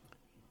story.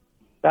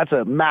 That's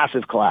a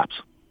massive collapse.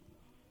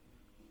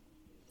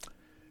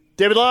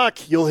 David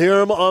Locke, you'll hear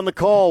him on the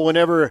call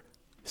whenever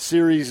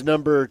series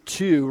number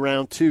 2,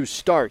 round 2,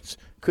 starts.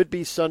 Could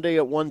be Sunday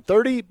at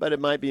 1:30, but it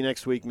might be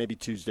next week, maybe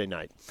Tuesday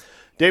night.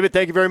 David,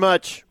 thank you very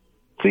much.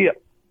 See ya.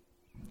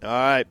 All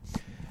right.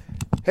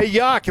 Hey,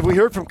 Yock, have we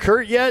heard from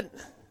Kurt yet?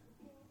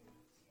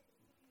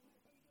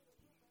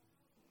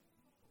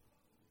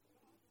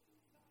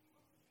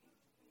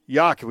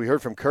 Yock, have we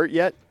heard from Kurt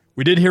yet?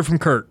 We did hear from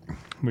Kurt.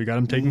 We got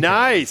him taken care of.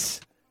 Nice.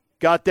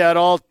 Got that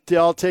all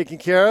taken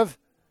care of?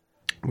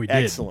 We did.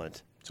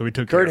 Excellent. So we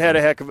took Kurt care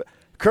of him.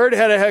 Kurt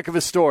had a heck of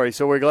a story,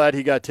 so we're glad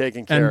he got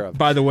taken care of.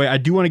 By the way, I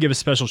do want to give a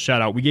special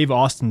shout-out. We gave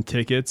Austin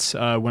tickets.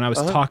 When I was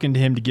talking to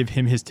him to give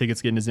him his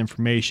tickets, getting his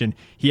information,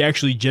 he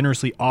actually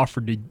generously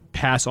offered to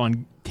pass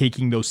on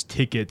taking those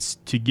tickets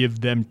to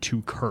give them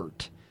to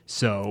Kurt.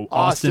 So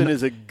Austin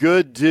is a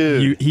good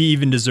dude. He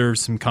even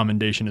deserves some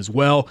commendation as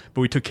well,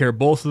 but we took care of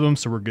both of them,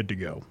 so we're good to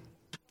go.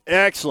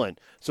 Excellent.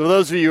 So for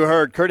those of you who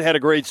heard, Kurt had a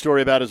great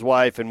story about his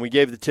wife, and we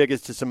gave the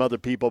tickets to some other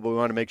people, but we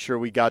want to make sure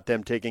we got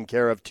them taken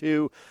care of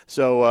too.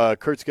 So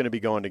Kurt's going to be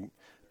going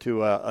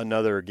to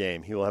another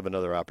game. He will have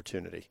another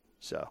opportunity.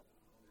 So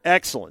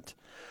excellent.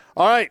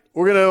 All right,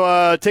 we're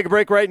going to take a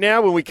break right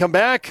now. When we come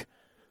back,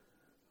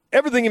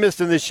 everything you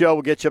missed in this show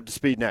will get you up to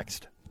speed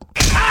next.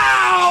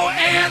 Ow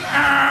and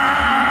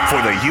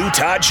for the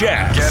Utah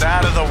Jazz. Get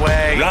out of the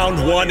way.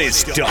 Round 1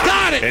 is done.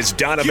 Got it. As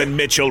Donovan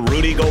Mitchell,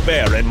 Rudy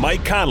Gobert, and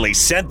Mike Conley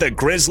sent the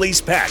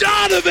Grizzlies packing.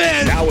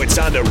 Donovan! Now it's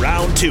on to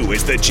round 2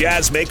 as the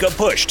Jazz make a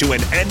push to an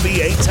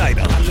NBA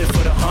title. I live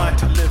for the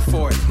hunt. I live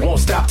for it. Won't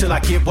stop till I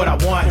get what I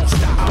want.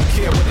 I don't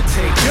care what it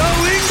takes.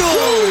 Joe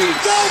Ingles!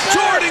 Go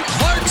Jordan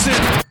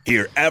Clarkson!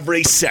 Hear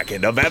every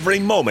second of every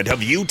moment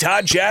of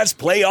Utah Jazz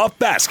playoff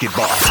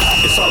basketball.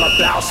 It's all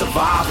about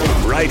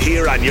survival. Right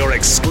here on your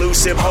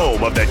exclusive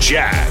home of the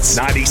Jazz.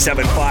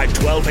 97.5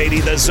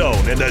 1280 The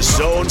Zone and the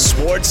Zone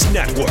Sports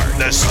Network.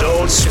 The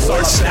Zone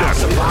Sports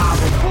Network.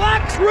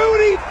 Flex,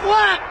 Rudy,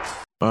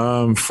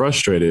 flex!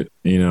 Frustrated,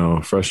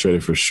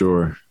 frustrated for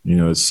sure.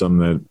 It's something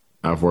that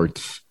I've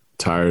worked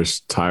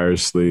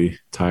tirelessly,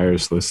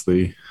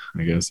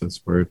 I guess that's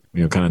the word,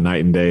 kind of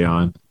night and day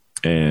on.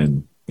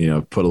 And,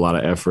 put a lot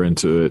of effort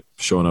into it,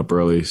 showing up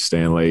early,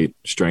 staying late,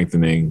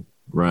 strengthening,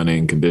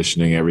 running,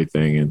 conditioning,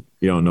 everything. And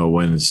you don't know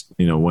when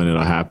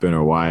it'll happen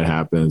or why it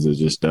happens. It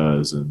just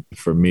does. And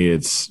for me,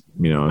 it's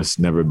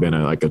never been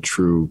a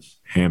true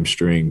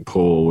hamstring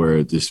pull where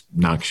it just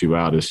knocks you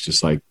out. It's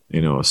just a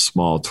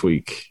small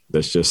tweak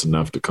that's just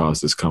enough to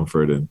cause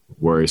discomfort and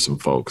worry some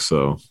folks.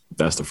 So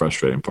that's the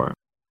frustrating part.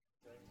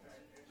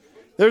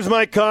 There's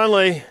Mike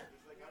Conley.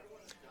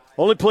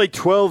 Only played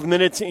 12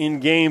 minutes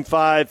in Game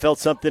 5, felt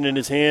something in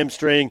his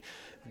hamstring.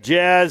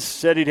 Jazz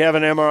said he'd have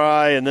an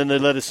MRI, and then they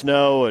let us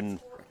know,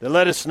 and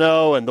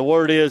the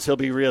word is he'll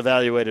be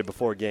reevaluated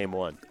before Game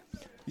 1.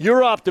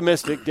 You're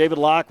optimistic. David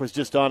Locke was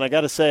just on. I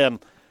got to say, I'm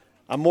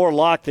more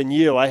locked than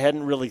you. I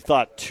hadn't really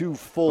thought 2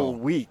 full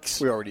weeks.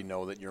 We already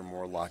know that you're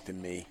more locked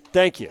than me.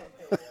 Thank you.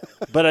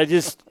 But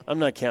I'm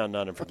not counting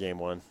on him for Game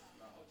 1.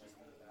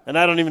 And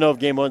I don't even know if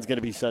Game 1's going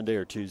to be Sunday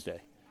or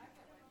Tuesday.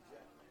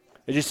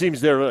 It just seems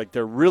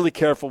they're really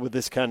careful with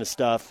this kind of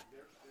stuff.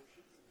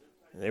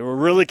 They were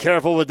really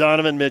careful with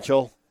Donovan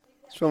Mitchell.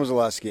 So when was the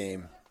last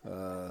game?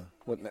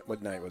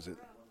 What night was it?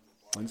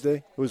 Wednesday?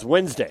 It was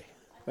Wednesday.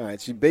 All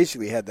right, so you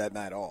basically had that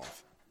night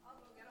off.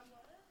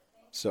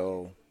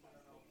 So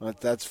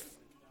that's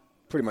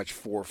pretty much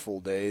 4 full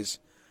days.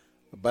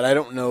 But I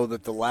don't know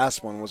that the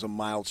last one was a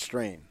mild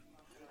strain.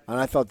 And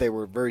I thought they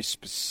were very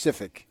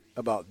specific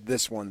about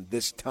this one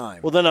this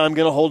time. Well, then I'm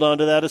going to hold on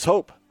to that as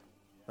hope.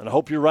 And I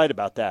hope you're right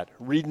about that,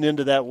 reading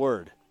into that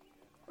word.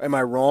 Am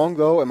I wrong,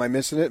 though? Am I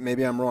missing it?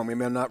 Maybe I'm wrong.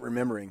 Maybe I'm not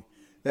remembering.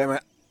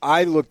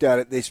 I looked at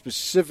it. They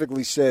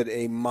specifically said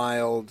a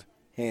mild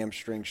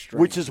hamstring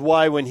strain. Which is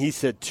why when he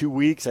said 2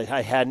 weeks, that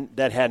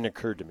hadn't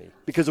occurred to me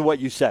because of what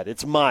you said.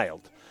 It's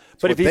mild.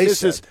 But if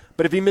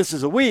he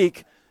misses a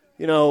week,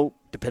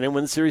 depending on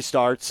when the series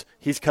starts,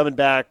 he's coming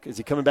back. Is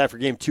he coming back for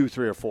Game 2,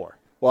 3, or 4?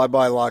 Well, I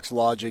buy Locke's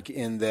logic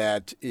in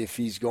that if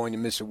he's going to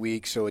miss a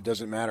week, so it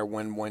doesn't matter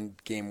when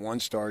Game 1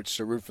 starts,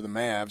 so root for the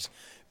Mavs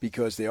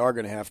because they are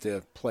going to have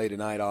to play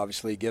tonight,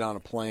 obviously, get on a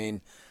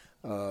plane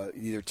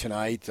either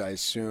tonight, I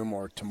assume,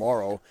 or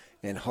tomorrow,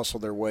 and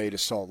hustle their way to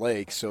Salt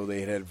Lake. So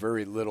they had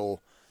very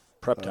little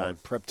prep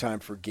time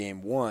for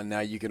Game 1. Now,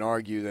 you can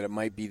argue that it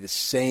might be the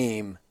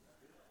same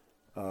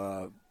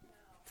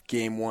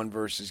Game 1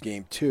 versus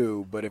Game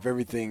 2, but if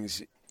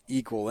everything's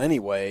equal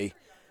anyway,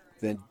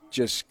 then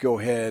just go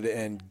ahead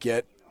and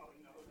get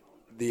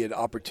the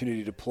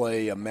opportunity to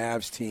play a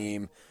Mavs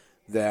team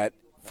that,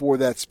 for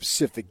that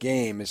specific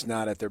game, is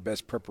not at their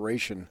best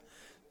preparation.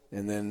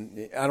 And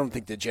then I don't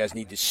think the Jazz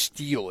need to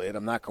steal it.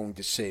 I'm not going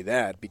to say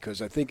that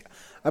because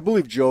I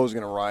believe Joe's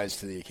going to rise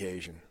to the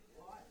occasion.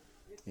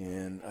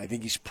 And I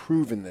think he's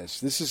proven this.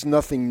 This is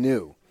nothing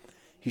new.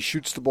 He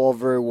shoots the ball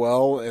very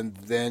well, and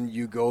then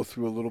you go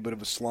through a little bit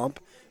of a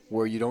slump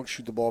where you don't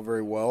shoot the ball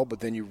very well,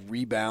 but then you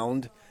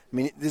rebound. I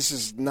mean, this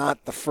is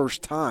not the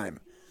first time.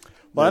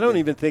 Well, I don't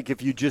even think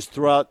if you just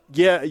throw out –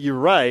 yeah, you're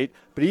right.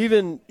 But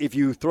even if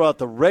you throw out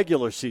the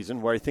regular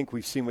season, where I think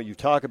we've seen what you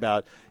talk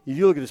about, if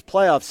you look at his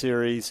playoff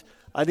series,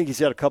 I think he's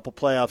had a couple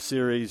playoff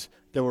series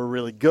that were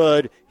really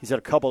good. He's had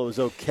a couple that was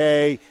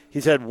okay.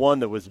 He's had one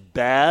that was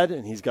bad,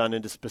 and he's gone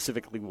into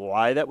specifically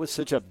why that was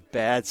such a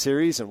bad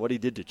series and what he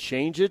did to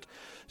change it.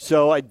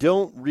 So I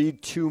don't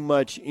read too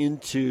much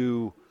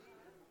into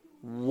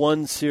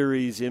one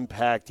series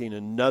impacting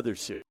another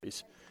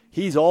series.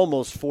 He's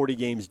almost 40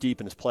 games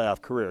deep in his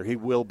playoff career. He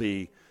will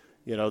be,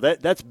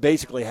 that's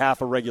basically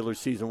half a regular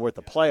season worth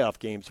of playoff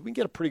games. So we can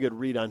get a pretty good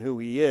read on who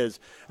he is.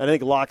 And I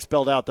think Locke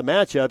spelled out the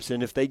matchups,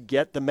 and if they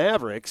get the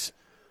Mavericks,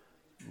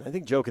 I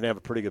think Joe can have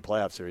a pretty good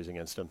playoff series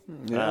against them.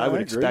 Yeah, I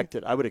would expect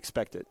it. I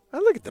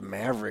look at the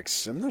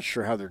Mavericks. I'm not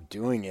sure how they're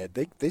doing it.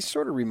 They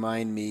sort of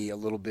remind me a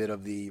little bit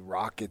of the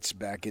Rockets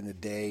back in the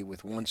day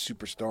with one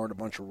superstar and a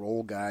bunch of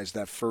role guys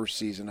that first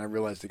season. I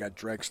realized they got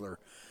Drexler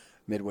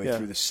midway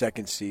through the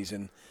second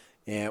season.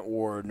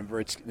 Or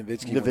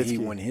Nowitzki when he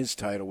won his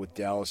title with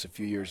Dallas a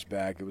few years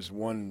back. It was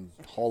one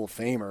Hall of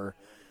Famer.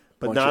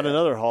 But not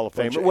another Hall of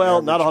Famer.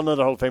 Well, not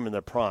another Hall of Famer in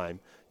their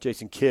prime.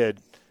 Jason Kidd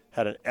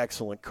had an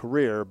excellent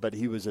career, but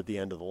he was at the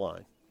end of the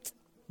line.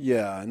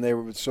 Yeah, and they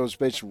were it's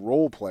basically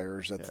role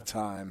players at the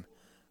time.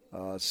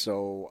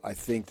 So I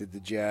think that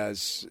the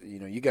Jazz,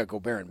 you got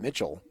Gobert and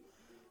Mitchell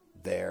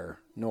there.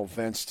 No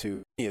offense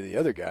to any of the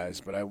other guys,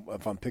 but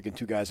if I'm picking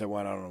two guys I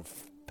want out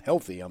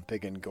healthy, I'm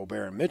picking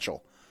Gobert and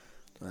Mitchell.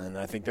 And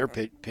I think they're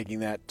picking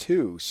that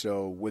too.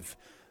 So with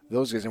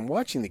those guys, and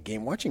watching the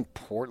game, watching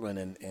Portland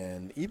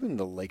and even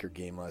the Laker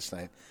game last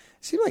night, it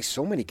seemed like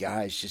so many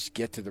guys just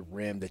get to the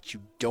rim that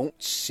you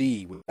don't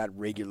see with that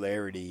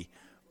regularity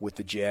with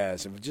the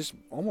Jazz. And just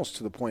almost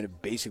to the point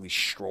of basically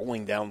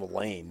strolling down the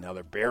lane. Now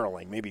they're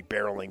barreling. Maybe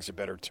barreling's a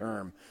better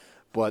term.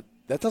 But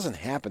that doesn't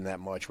happen that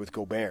much with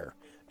Gobert.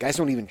 Guys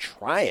don't even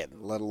try it,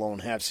 let alone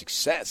have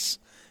success.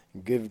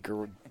 And give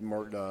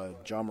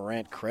John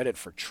Morant credit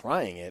for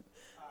trying it.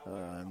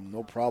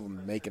 No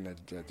problem making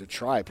the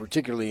try,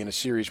 particularly in a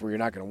series where you're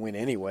not going to win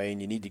anyway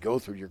and you need to go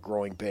through your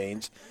growing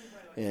pains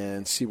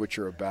and see what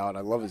you're about.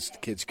 I love this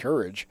kid's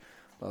courage.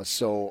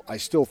 So I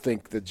still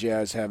think the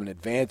Jazz have an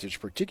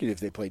advantage, particularly if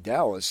they play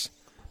Dallas,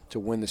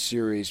 to win the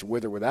series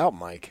with or without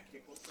Mike.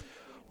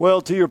 Well,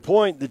 to your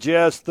point, the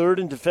Jazz third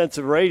in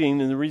defensive rating,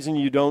 and the reason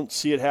you don't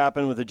see it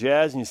happen with the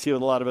Jazz and you see it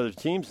with a lot of other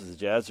teams is the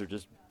Jazz are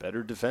just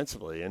better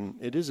defensively, and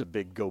it is a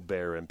big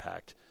Gobert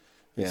impact.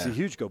 It's a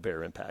huge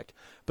Gobert impact.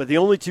 But the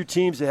only two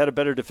teams that had a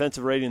better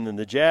defensive rating than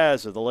the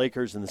Jazz are the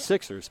Lakers and the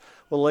Sixers.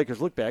 Well, the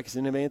Lakers look back, they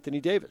didn't have Anthony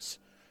Davis.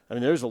 I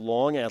mean, there's a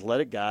long,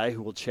 athletic guy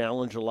who will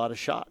challenge a lot of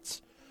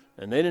shots,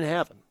 and they didn't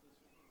have him.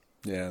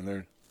 Yeah,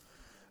 and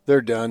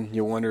They're done.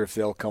 You wonder if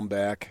they'll come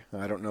back.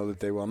 I don't know that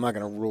they will. I'm not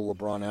going to rule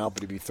LeBron out,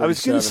 but he'd be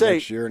 37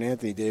 next year, and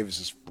Anthony Davis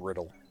is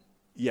brittle.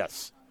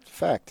 Yes.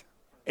 Fact.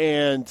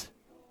 And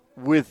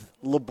with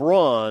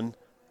LeBron,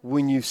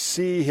 when you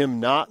see him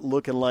not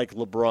looking like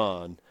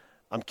LeBron,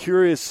 I'm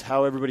curious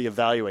how everybody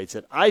evaluates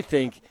it. I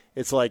think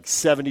it's like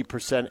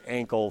 70%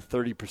 ankle,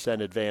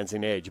 30%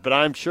 advancing age. But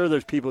I'm sure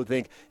there's people who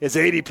think it's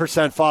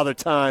 80% father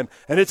time,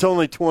 and it's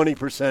only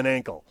 20%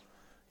 ankle,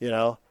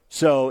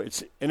 So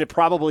it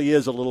probably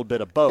is a little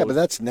bit of both. Yeah, but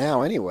that's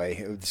now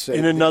anyway.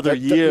 In another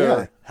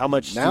year, how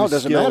much now it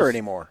doesn't matter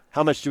anymore.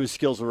 How much do his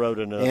skills erode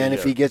in another year? And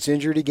if he gets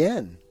injured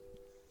again.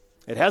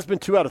 It has been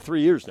 2 out of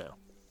 3 years now.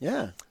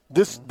 Yeah.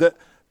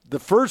 The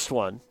first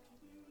one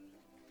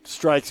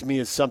strikes me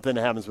as something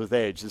that happens with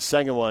age. The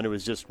second one, it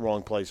was just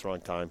wrong place, wrong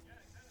time.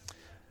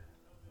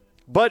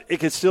 But it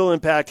can still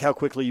impact how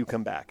quickly you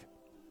come back.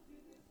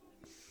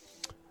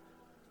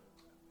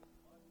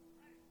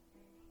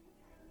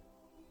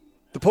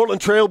 The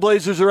Portland Trail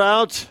Blazers are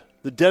out.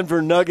 The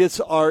Denver Nuggets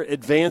are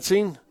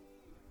advancing.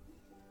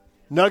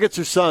 Nuggets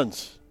or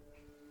Suns?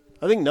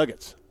 I think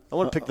Nuggets. I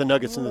want to pick the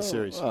Nuggets in this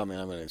series. Oh, man,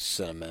 I'm going to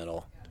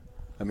sentimental.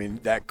 I mean,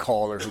 that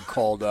caller who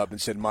called up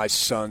and said, my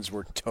Suns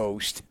were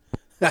toast.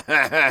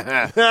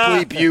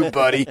 Bleep you,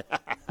 buddy.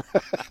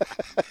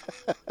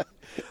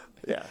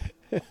 Yeah.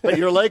 But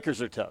your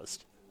Lakers are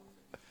toast.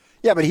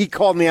 Yeah, but he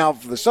called me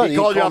out for the Suns. He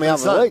called you out me out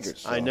for the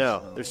Lakers. I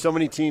know. There's so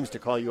many teams to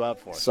call you out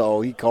for.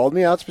 So he called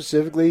me out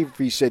specifically.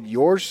 He said,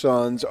 your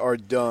Suns are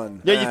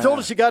done. Yeah, you told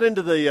us you got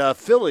into the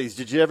Phillies.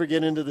 Did you ever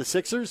get into the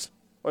Sixers?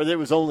 Or it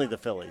was only the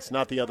Phillies,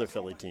 not the other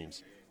Philly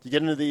teams? Did you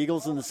get into the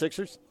Eagles and the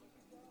Sixers?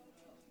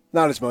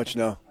 Not as much,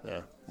 no.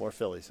 Yeah, more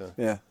Phillies, huh?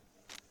 Yeah.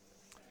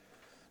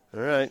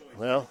 All right.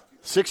 Well,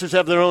 Sixers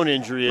have their own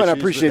injury issues. But I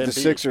appreciate the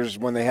Sixers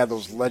when they had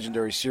those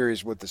legendary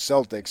series with the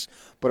Celtics,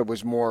 but it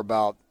was more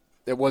about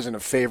it wasn't a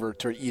favor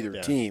to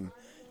either team.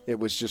 It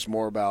was just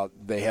more about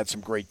they had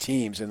some great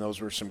teams, and those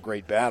were some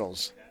great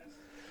battles.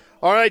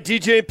 All right,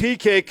 DJ and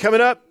PK, coming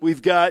up,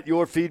 we've got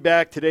your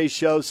feedback. Today's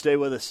show. Stay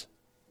with us.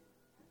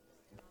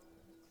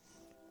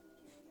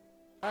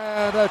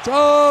 And it's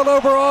all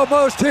over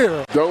almost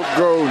here. Don't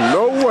go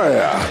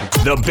nowhere.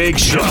 The Big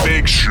Show.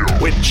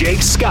 With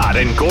Jake Scott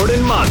and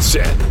Gordon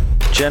Monson.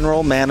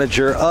 General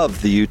manager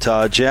of the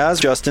Utah Jazz,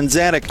 Justin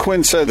Zanuck.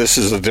 Quinn said this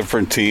is a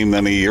different team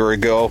than a year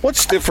ago.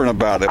 What's different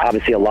about it?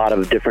 Obviously, a lot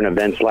of different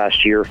events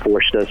last year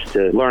forced us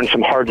to learn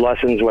some hard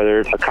lessons, whether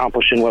it's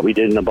accomplishing what we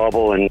did in the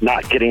bubble and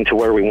not getting to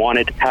where we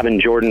wanted.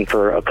 Having Jordan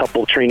for a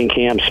couple training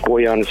camps,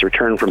 Bojan's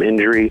return from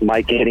injury,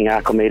 Mike getting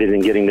acclimated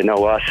and getting to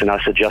know us and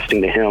us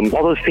adjusting to him.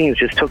 All those things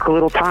just took a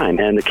little time.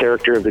 And the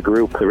character of the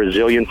group, the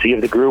resiliency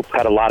of the group,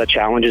 had a lot of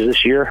challenges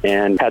this year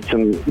and had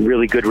some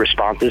really good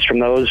responses from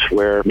those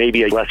where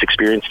maybe a less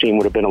experienced team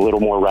would have been a little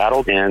more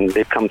rattled, and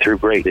they've come through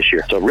great this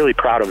year. So really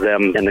proud of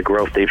them and the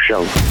growth they've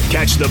shown.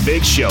 Catch the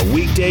Big Show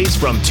weekdays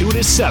from 2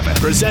 to 7,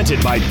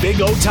 presented by Big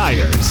O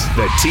Tires,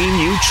 the team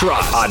you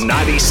trust, on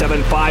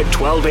 97.5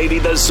 1280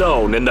 The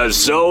Zone and the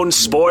Zone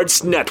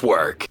Sports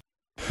Network.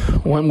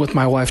 Went with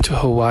my wife to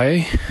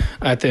Hawaii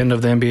at the end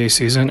of the NBA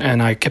season,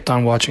 and I kept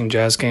on watching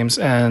Jazz games.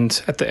 And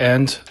at the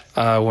end,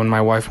 when my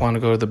wife wanted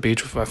to go to the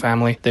beach with my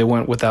family, they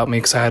went without me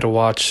because I had to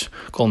watch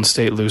Golden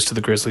State lose to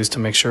the Grizzlies to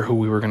make sure who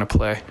we were going to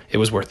play. It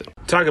was worth it.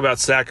 Talk about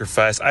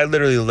sacrifice. I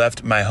literally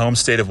left my home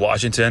state of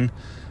Washington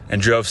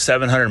and drove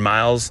 700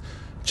 miles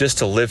just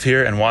to live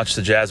here and watch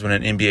the Jazz win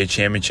an NBA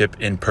championship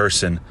in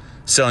person,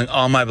 selling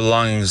all my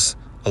belongings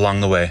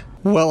along the way.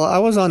 Well, I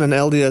was on an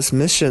LDS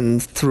mission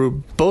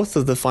through both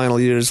of the final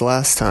years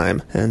last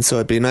time, and so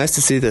it'd be nice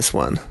to see this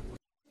one.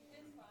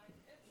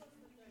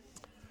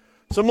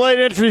 Some late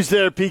entries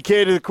there,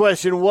 PK, to the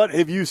question, what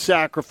have you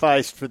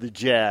sacrificed for the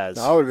Jazz?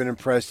 I would have been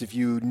impressed if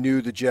you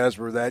knew the Jazz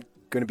were going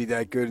to be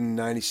that good in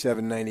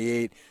 97,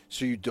 98,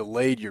 so you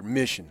delayed your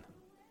mission.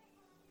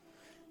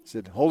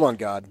 Said, hold on,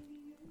 God.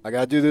 I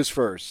got to do this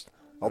first.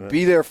 I'll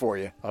be there for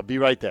you. I'll be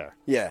right there.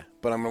 Yeah,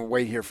 but I'm going to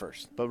wait here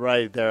first. But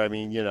right there, I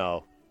mean,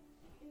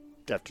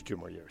 after 2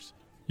 more years.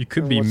 You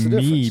could be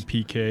me,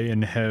 PK,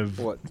 and have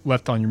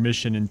left on your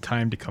mission in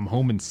time to come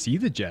home and see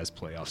the Jazz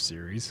playoff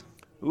series.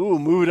 Ooh,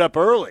 move it up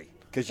early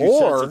because you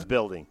sense it's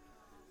building.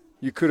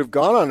 You could have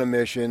gone on a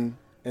mission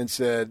and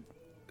said,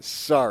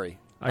 sorry,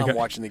 I'm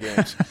watching the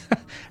games.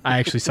 I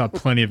actually saw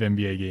plenty of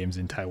NBA games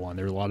in Taiwan.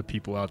 There are a lot of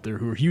people out there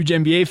who are huge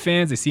NBA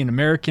fans. They see an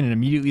American and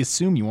immediately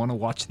assume you want to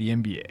watch the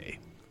NBA.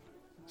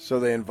 So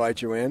they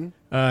invite you in?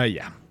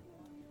 Yeah.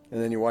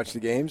 And then you watch the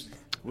games?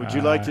 Would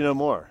you like to know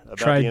more about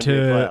the NBA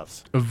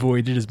playoffs?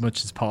 Avoid it as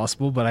much as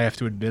possible, but I have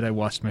to admit I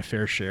watched my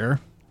fair share.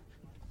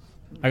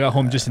 I got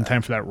home just in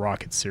time for that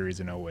Rockets series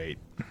in 2008.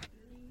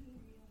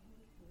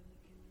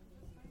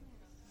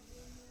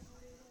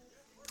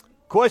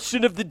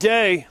 Question of the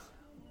day,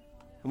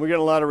 and we're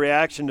getting a lot of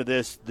reaction to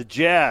this. The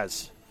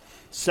Jazz,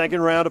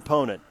 second round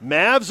opponent.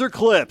 Mavs or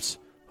Clips?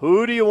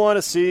 Who do you want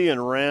to see in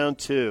round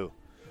 2?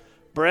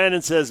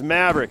 Brandon says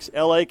Mavericks.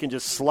 LA can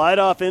just slide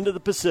off into the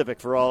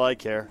Pacific for all I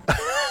care.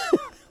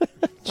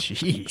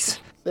 Jeez.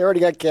 They already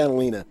got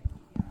Catalina.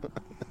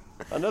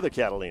 Another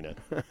Catalina.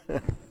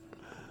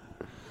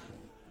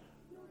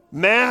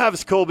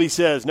 Mavs, Colby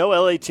says, no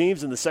LA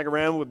teams in the second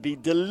round would be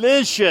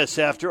delicious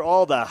after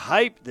all the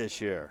hype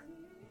this year.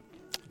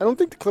 I don't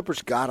think the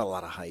Clippers got a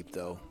lot of hype,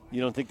 though.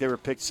 You don't think they were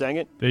picked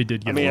second? They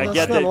did get I get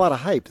that's not a lot of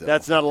hype, though.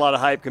 That's not a lot of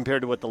hype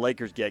compared to what the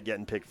Lakers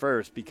getting picked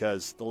first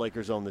because the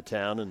Lakers own the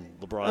town and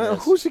LeBron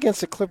has. Who's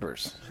against the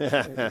Clippers? They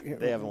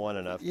haven't won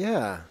enough.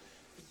 Yeah.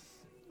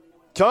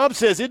 Tom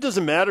says it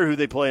doesn't matter who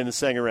they play in the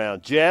second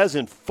round. Jazz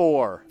in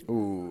 4.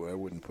 Ooh, I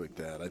wouldn't pick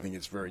that. I think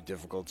it's very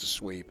difficult to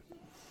sweep.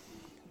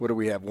 What do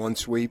we have, one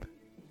sweep?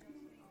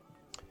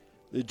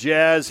 The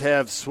Jazz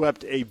have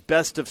swept a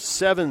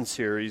best-of-7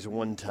 series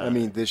one time. I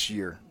mean, this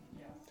year.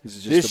 Is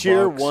it just this the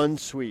year, Bucks? one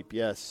sweep,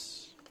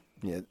 yes.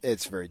 Yeah,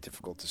 it's very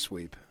difficult to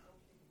sweep.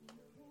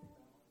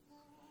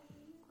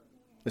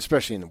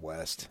 Especially in the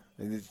West.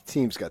 The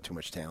team's got too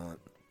much talent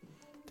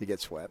to get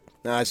swept.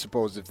 Now, I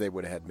suppose if they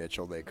would have had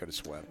Mitchell, they could have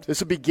swept.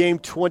 This will be game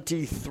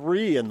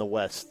 23 in the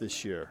West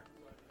this year.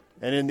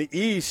 And in the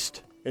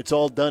East, it's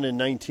all done in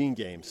 19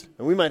 games.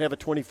 And we might have a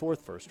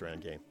 24th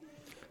first-round game.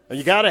 And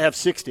you got to have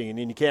 16,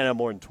 and you can't have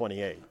more than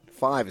 28.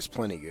 5 is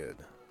plenty good.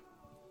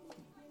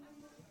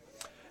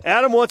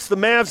 Adam wants the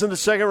Mavs in the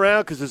second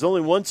round because there's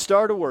only one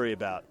star to worry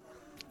about.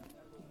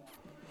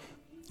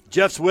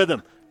 Jeff's with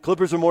him.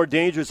 Clippers are more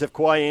dangerous if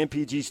Kawhi and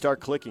PG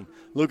start clicking.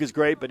 Luke is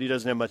great, but he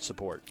doesn't have much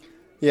support.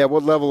 Yeah,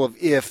 what level of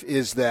if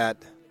is that?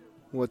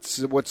 What's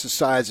the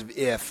size of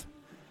if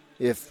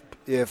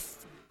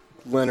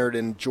Leonard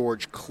and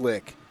George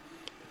click?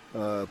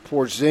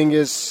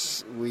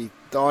 Porzingis, we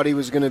thought he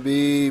was going to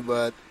be,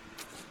 but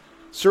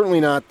certainly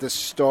not the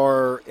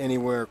star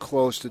anywhere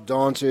close to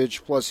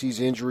Doncic. Plus,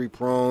 he's injury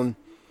prone.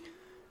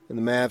 And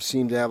the Mavs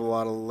seem to have a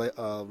lot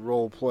of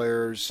role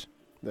players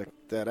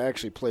that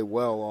actually play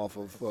well off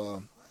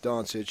of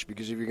Doncic,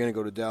 because if you're going to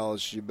go to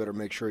Dallas, you better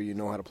make sure you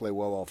know how to play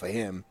well off of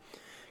him,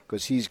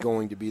 because he's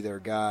going to be their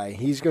guy.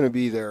 He's going to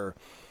be their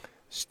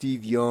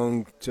Steve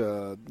Young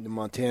to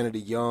Montana to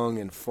Young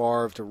and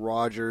Favre to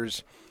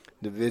Rodgers,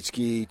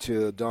 Nowitzki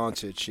to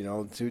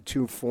Doncic,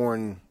 two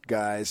foreign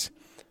guys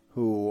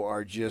who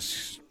are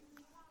just,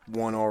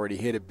 one already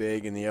hit it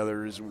big and the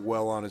other is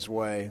well on his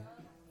way.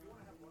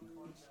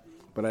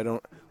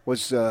 But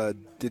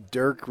did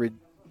Dirk,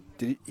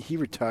 did he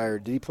retire?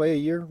 Did he play a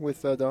year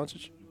with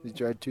Doncic? Did he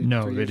try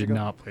No, 3 they years did ago?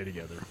 not play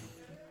together.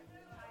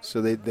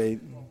 So they The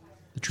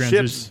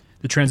transition,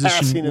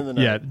 in the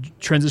night. yeah,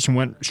 transition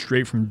went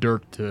straight from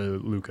Dirk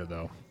to Luka,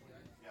 though.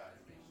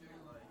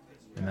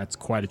 And that's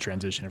quite a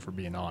transition, if we're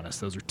being honest.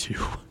 Those are two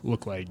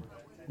look like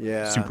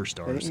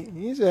superstars.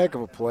 He's a heck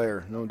of a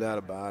player, no doubt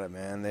about it,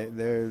 man.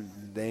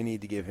 They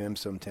need to give him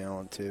some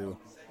talent, too,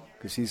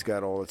 because he's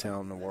got all the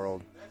talent in the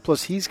world.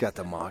 Plus, he's got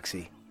the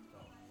moxie.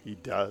 He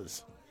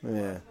does.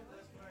 Yeah.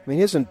 I mean,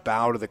 he doesn't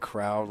bow to the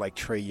crowd like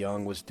Trae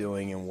Young was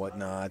doing and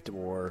whatnot,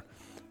 or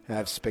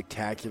have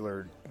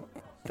spectacular,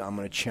 I'm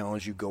going to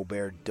challenge you,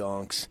 Gobert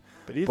dunks.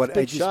 But he's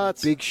big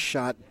shots. Big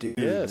shot dude,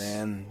 yes.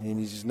 man. And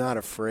he's not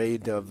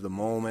afraid of the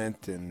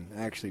moment and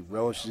actually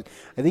relishes it.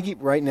 I think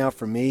right now,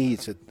 for me,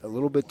 he's a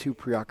little bit too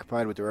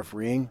preoccupied with the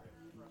refereeing.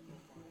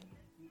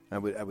 I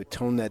would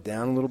tone that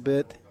down a little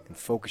bit and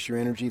focus your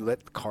energy.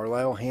 Let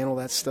Carlisle handle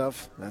that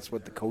stuff. That's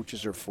what the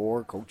coaches are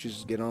for.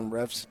 Coaches get on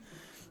refs.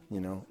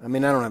 I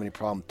mean, I don't have any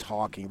problem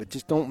talking, but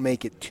just don't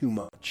make it too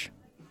much.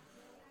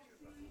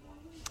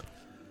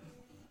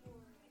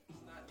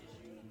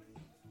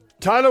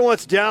 Tyler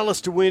wants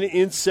Dallas to win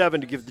in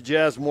 7 to give the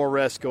Jazz more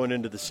rest going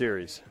into the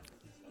series.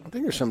 I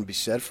think there's something to be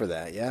said for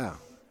that, yeah.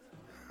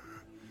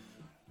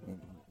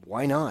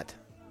 Why not?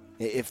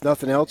 If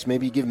nothing else,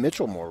 maybe give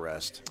Mitchell more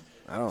rest.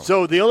 I don't know.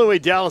 So the only way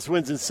Dallas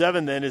wins in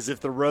 7 then is if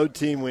the road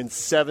team wins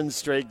 7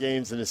 straight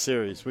games in a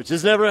series, which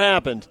has never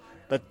happened,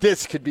 but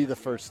this could be the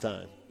first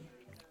time.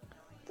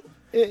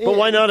 But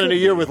why not in a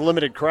year with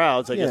limited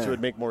crowds? I guess it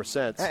would make more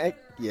sense. It's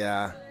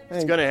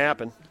going to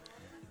happen.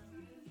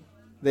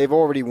 They've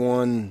already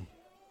won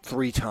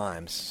 3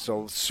 times,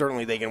 so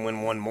certainly they can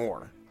win one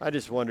more. I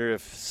just wonder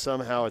if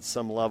somehow at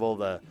some level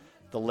the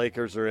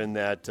Lakers are in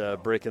that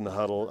break in the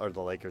huddle, or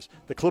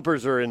the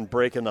Clippers are in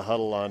break in the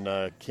huddle on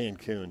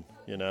Cancun,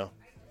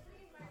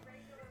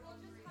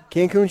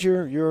 Cancun's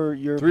your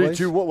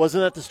 3-2-1,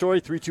 wasn't that the story?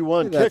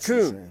 3-2-1,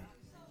 Cancun.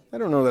 I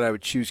don't know that I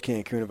would choose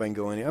Cancun if I can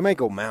go anywhere. I might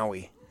go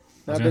Maui.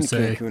 I've been to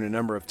Cancun a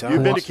number of times.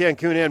 You've been to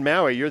Cancun and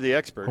Maui. You're the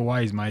expert.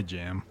 Hawaii's my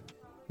jam.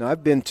 No,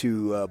 I've been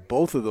to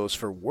both of those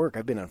for work.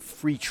 I've been on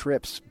free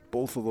trips,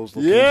 both of those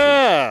locations.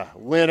 Yeah,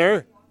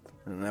 winner.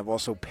 And I've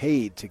also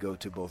paid to go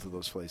to both of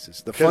those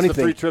places. The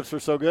free trips were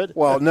so good?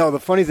 Well, no,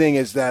 the funny thing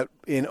is that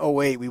in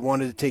 2008, we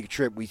wanted to take a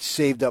trip. We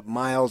saved up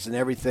miles and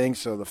everything,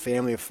 so the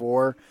family of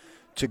 4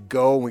 to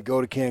go. We go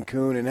to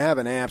Cancun and have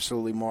an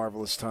absolutely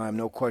marvelous time,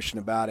 no question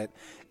about it.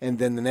 And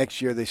then the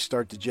next year they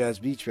start the Jazz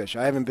Beach Fish.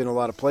 I haven't been a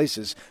lot of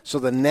places, so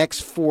the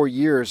next 4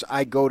 years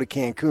I go to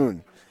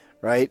Cancun,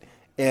 right?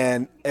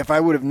 And if I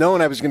would have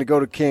known I was going to go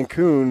to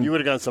Cancun, you would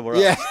have gone somewhere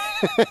else.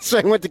 Yeah, so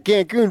I went to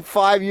Cancun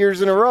 5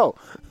 years in a row.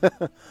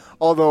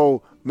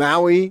 Although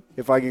Maui,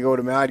 if I could go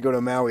to Maui, I'd go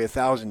to Maui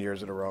 1,000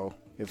 years in a row.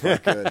 if I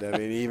could. I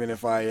mean, even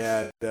if I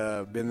had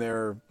been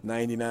there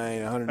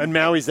 99, 100. And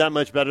Maui's that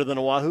much better than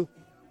Oahu?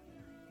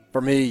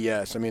 For me,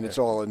 yes. I mean, it's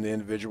all in the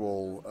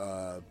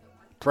individual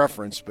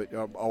preference, but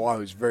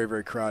Oahu is very,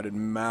 very crowded.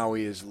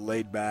 Maui is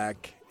laid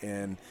back,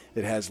 and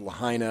it has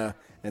Lahaina,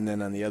 and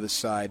then on the other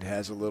side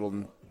has a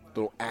little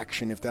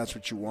action if that's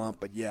what you want.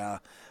 But, yeah,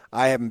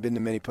 I haven't been to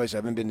many places. I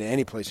haven't been to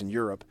any place in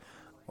Europe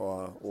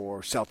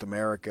or South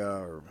America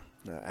or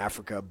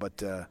Africa,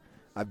 but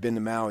I've been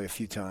to Maui a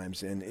few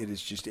times, and it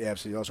is just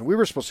absolutely awesome. We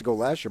were supposed to go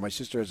last year. My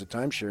sister has a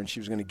timeshare, and she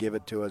was going to give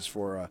it to us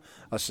for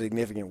a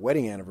significant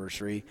wedding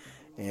anniversary,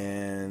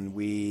 and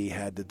we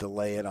had to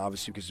delay it,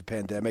 obviously, because of the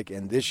pandemic.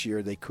 And this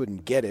year they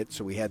couldn't get it,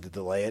 so we had to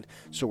delay it.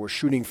 So we're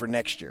shooting for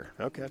next year.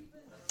 Okay.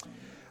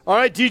 All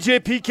right, DJ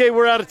PK,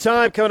 we're out of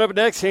time. Coming up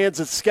next, Hans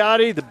and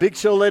Scotty, the big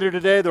show later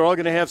today. They're all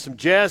going to have some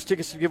Jazz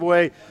tickets to give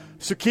away.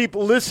 So keep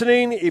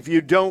listening. If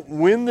you don't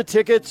win the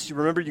tickets,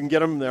 remember you can get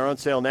them. They're on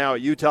sale now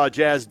at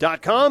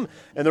utahjazz.com,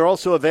 and they're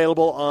also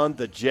available on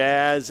the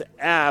Jazz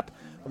app.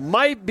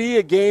 Might be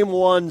a Game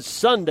 1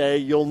 Sunday.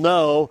 You'll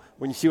know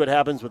when you see what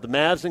happens with the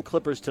Mavs and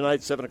Clippers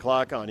tonight, 7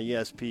 o'clock on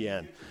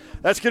ESPN.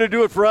 That's going to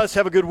do it for us.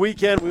 Have a good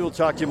weekend. We will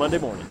talk to you Monday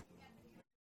morning.